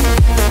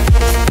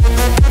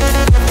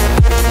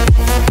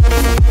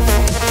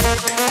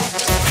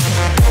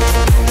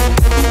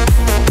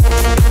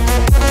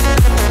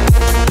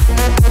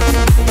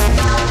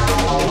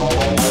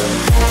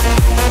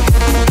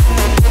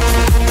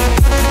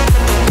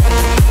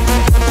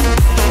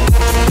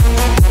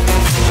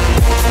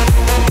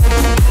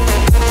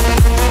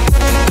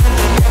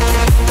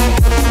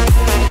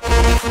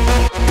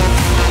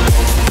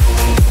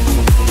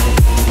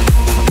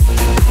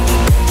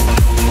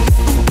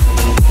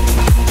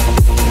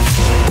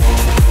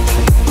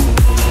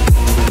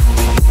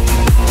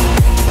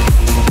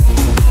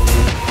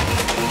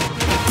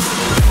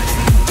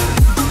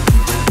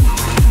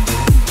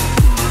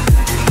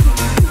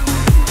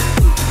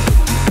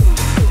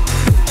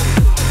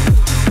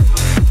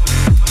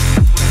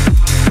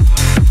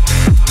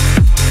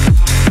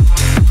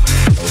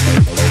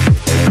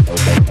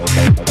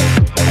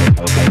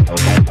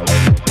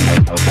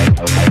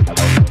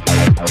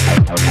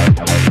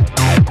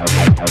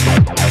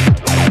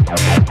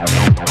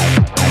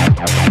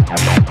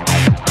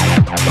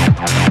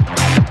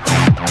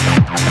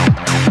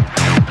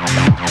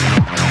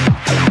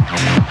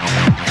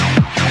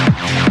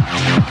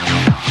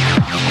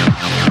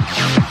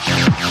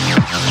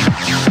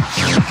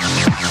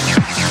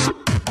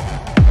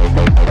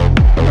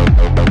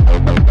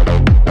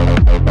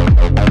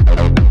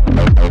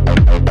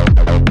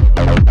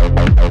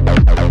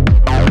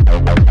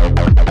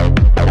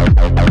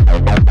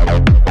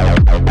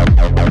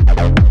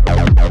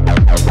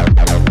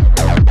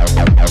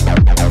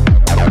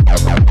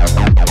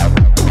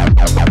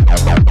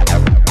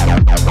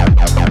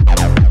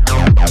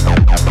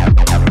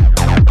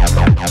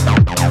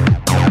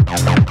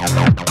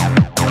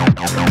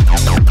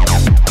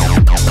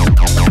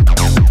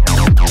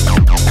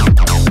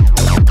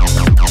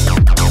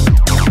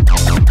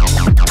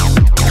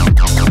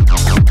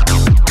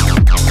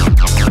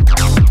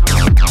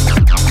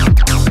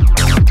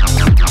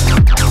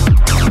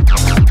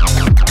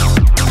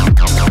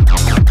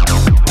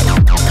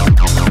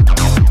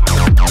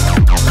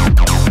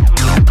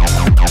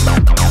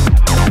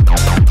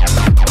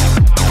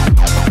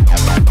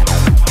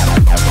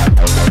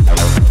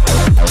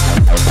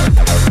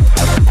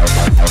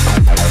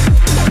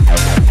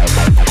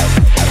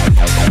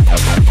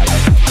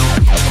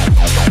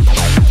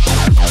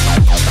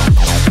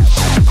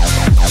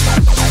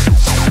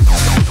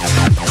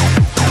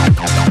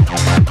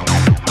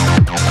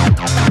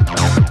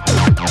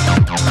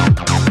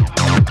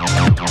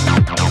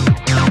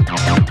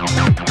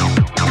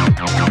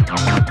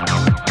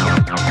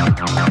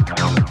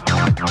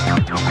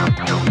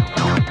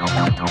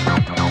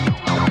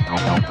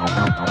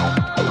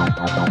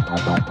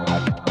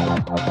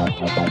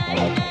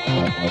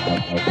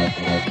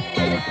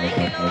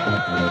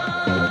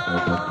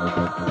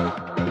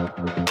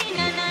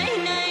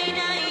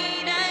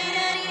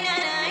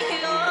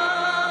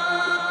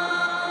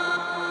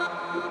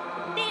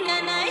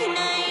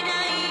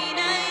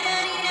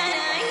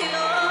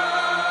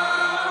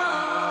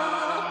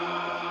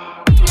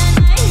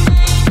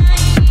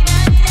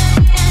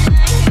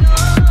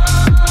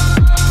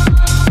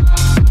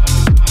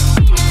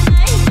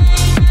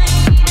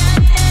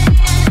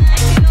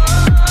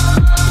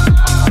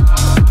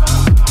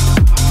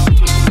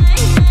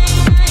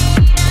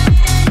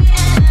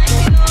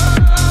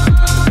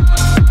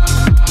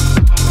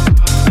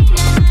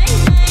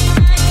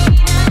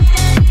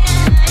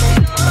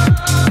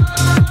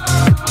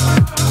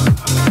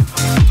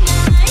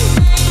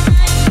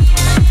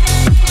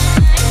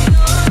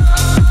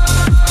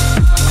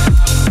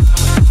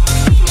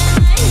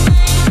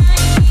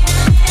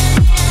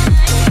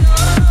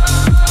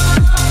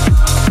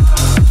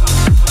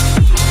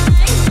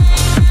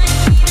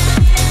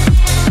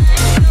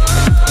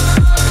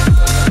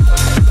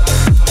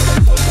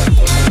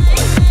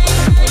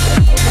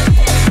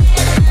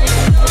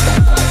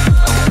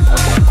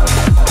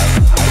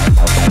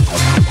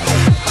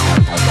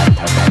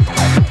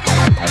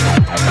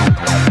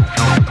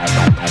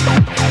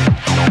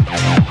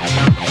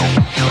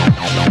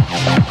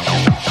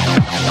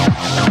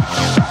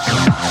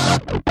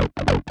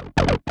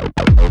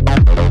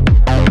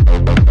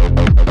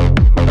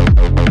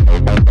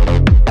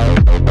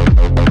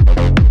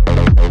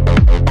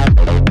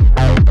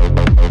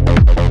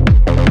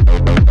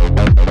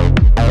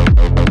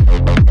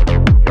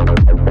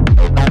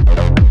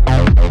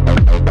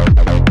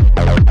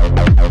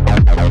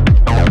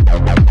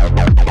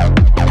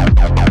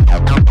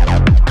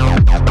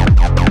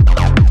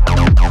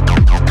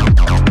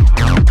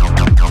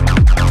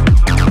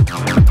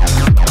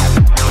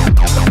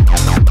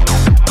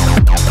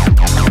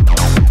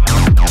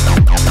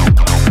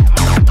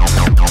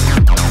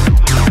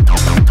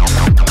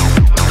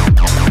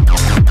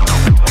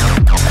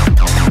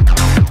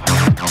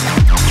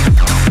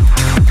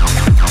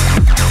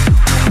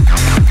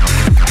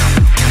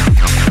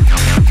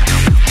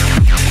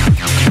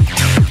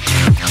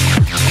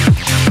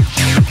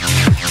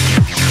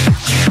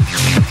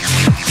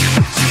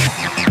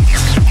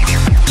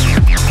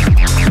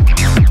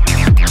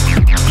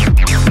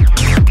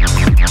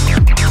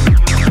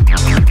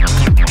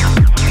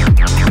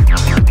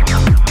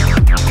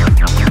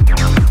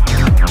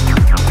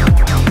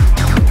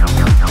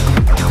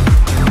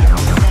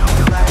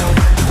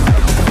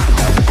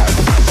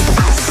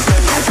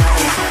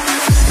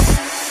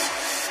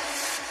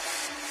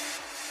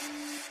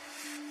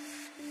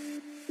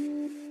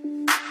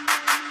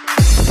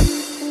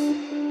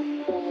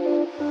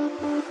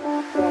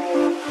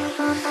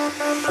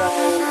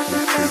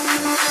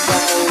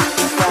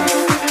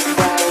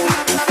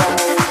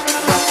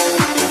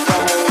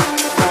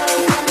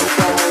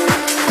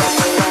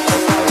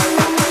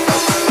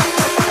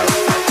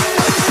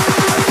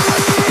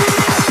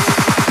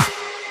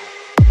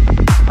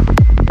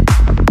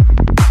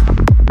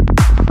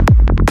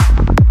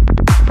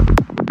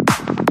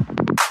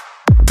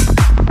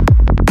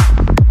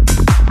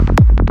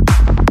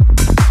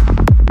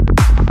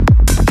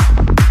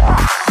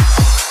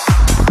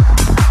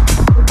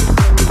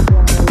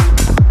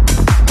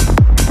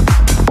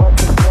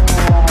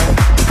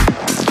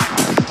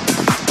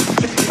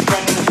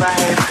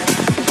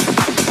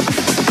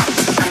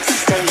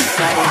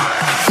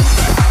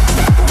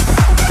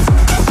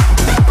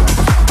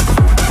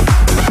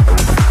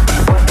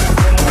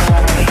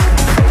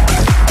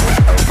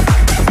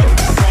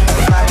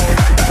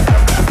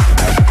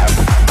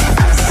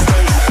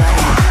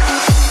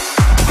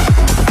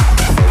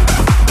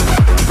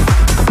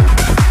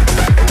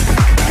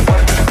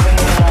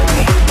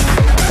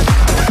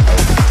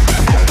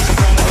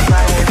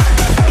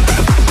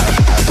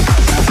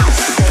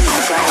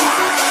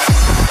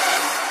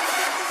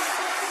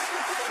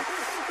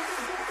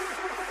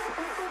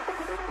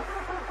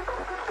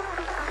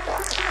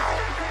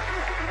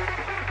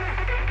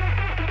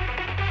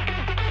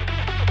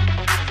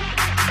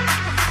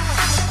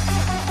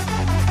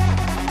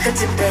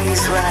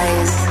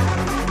 rise?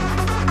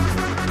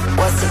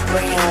 What's the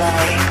brain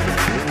like?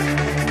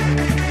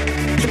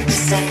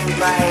 Same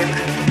vibe.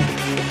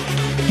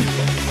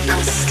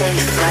 I'm stay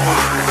flat.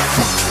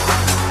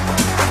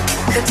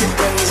 Could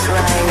today's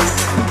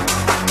rise?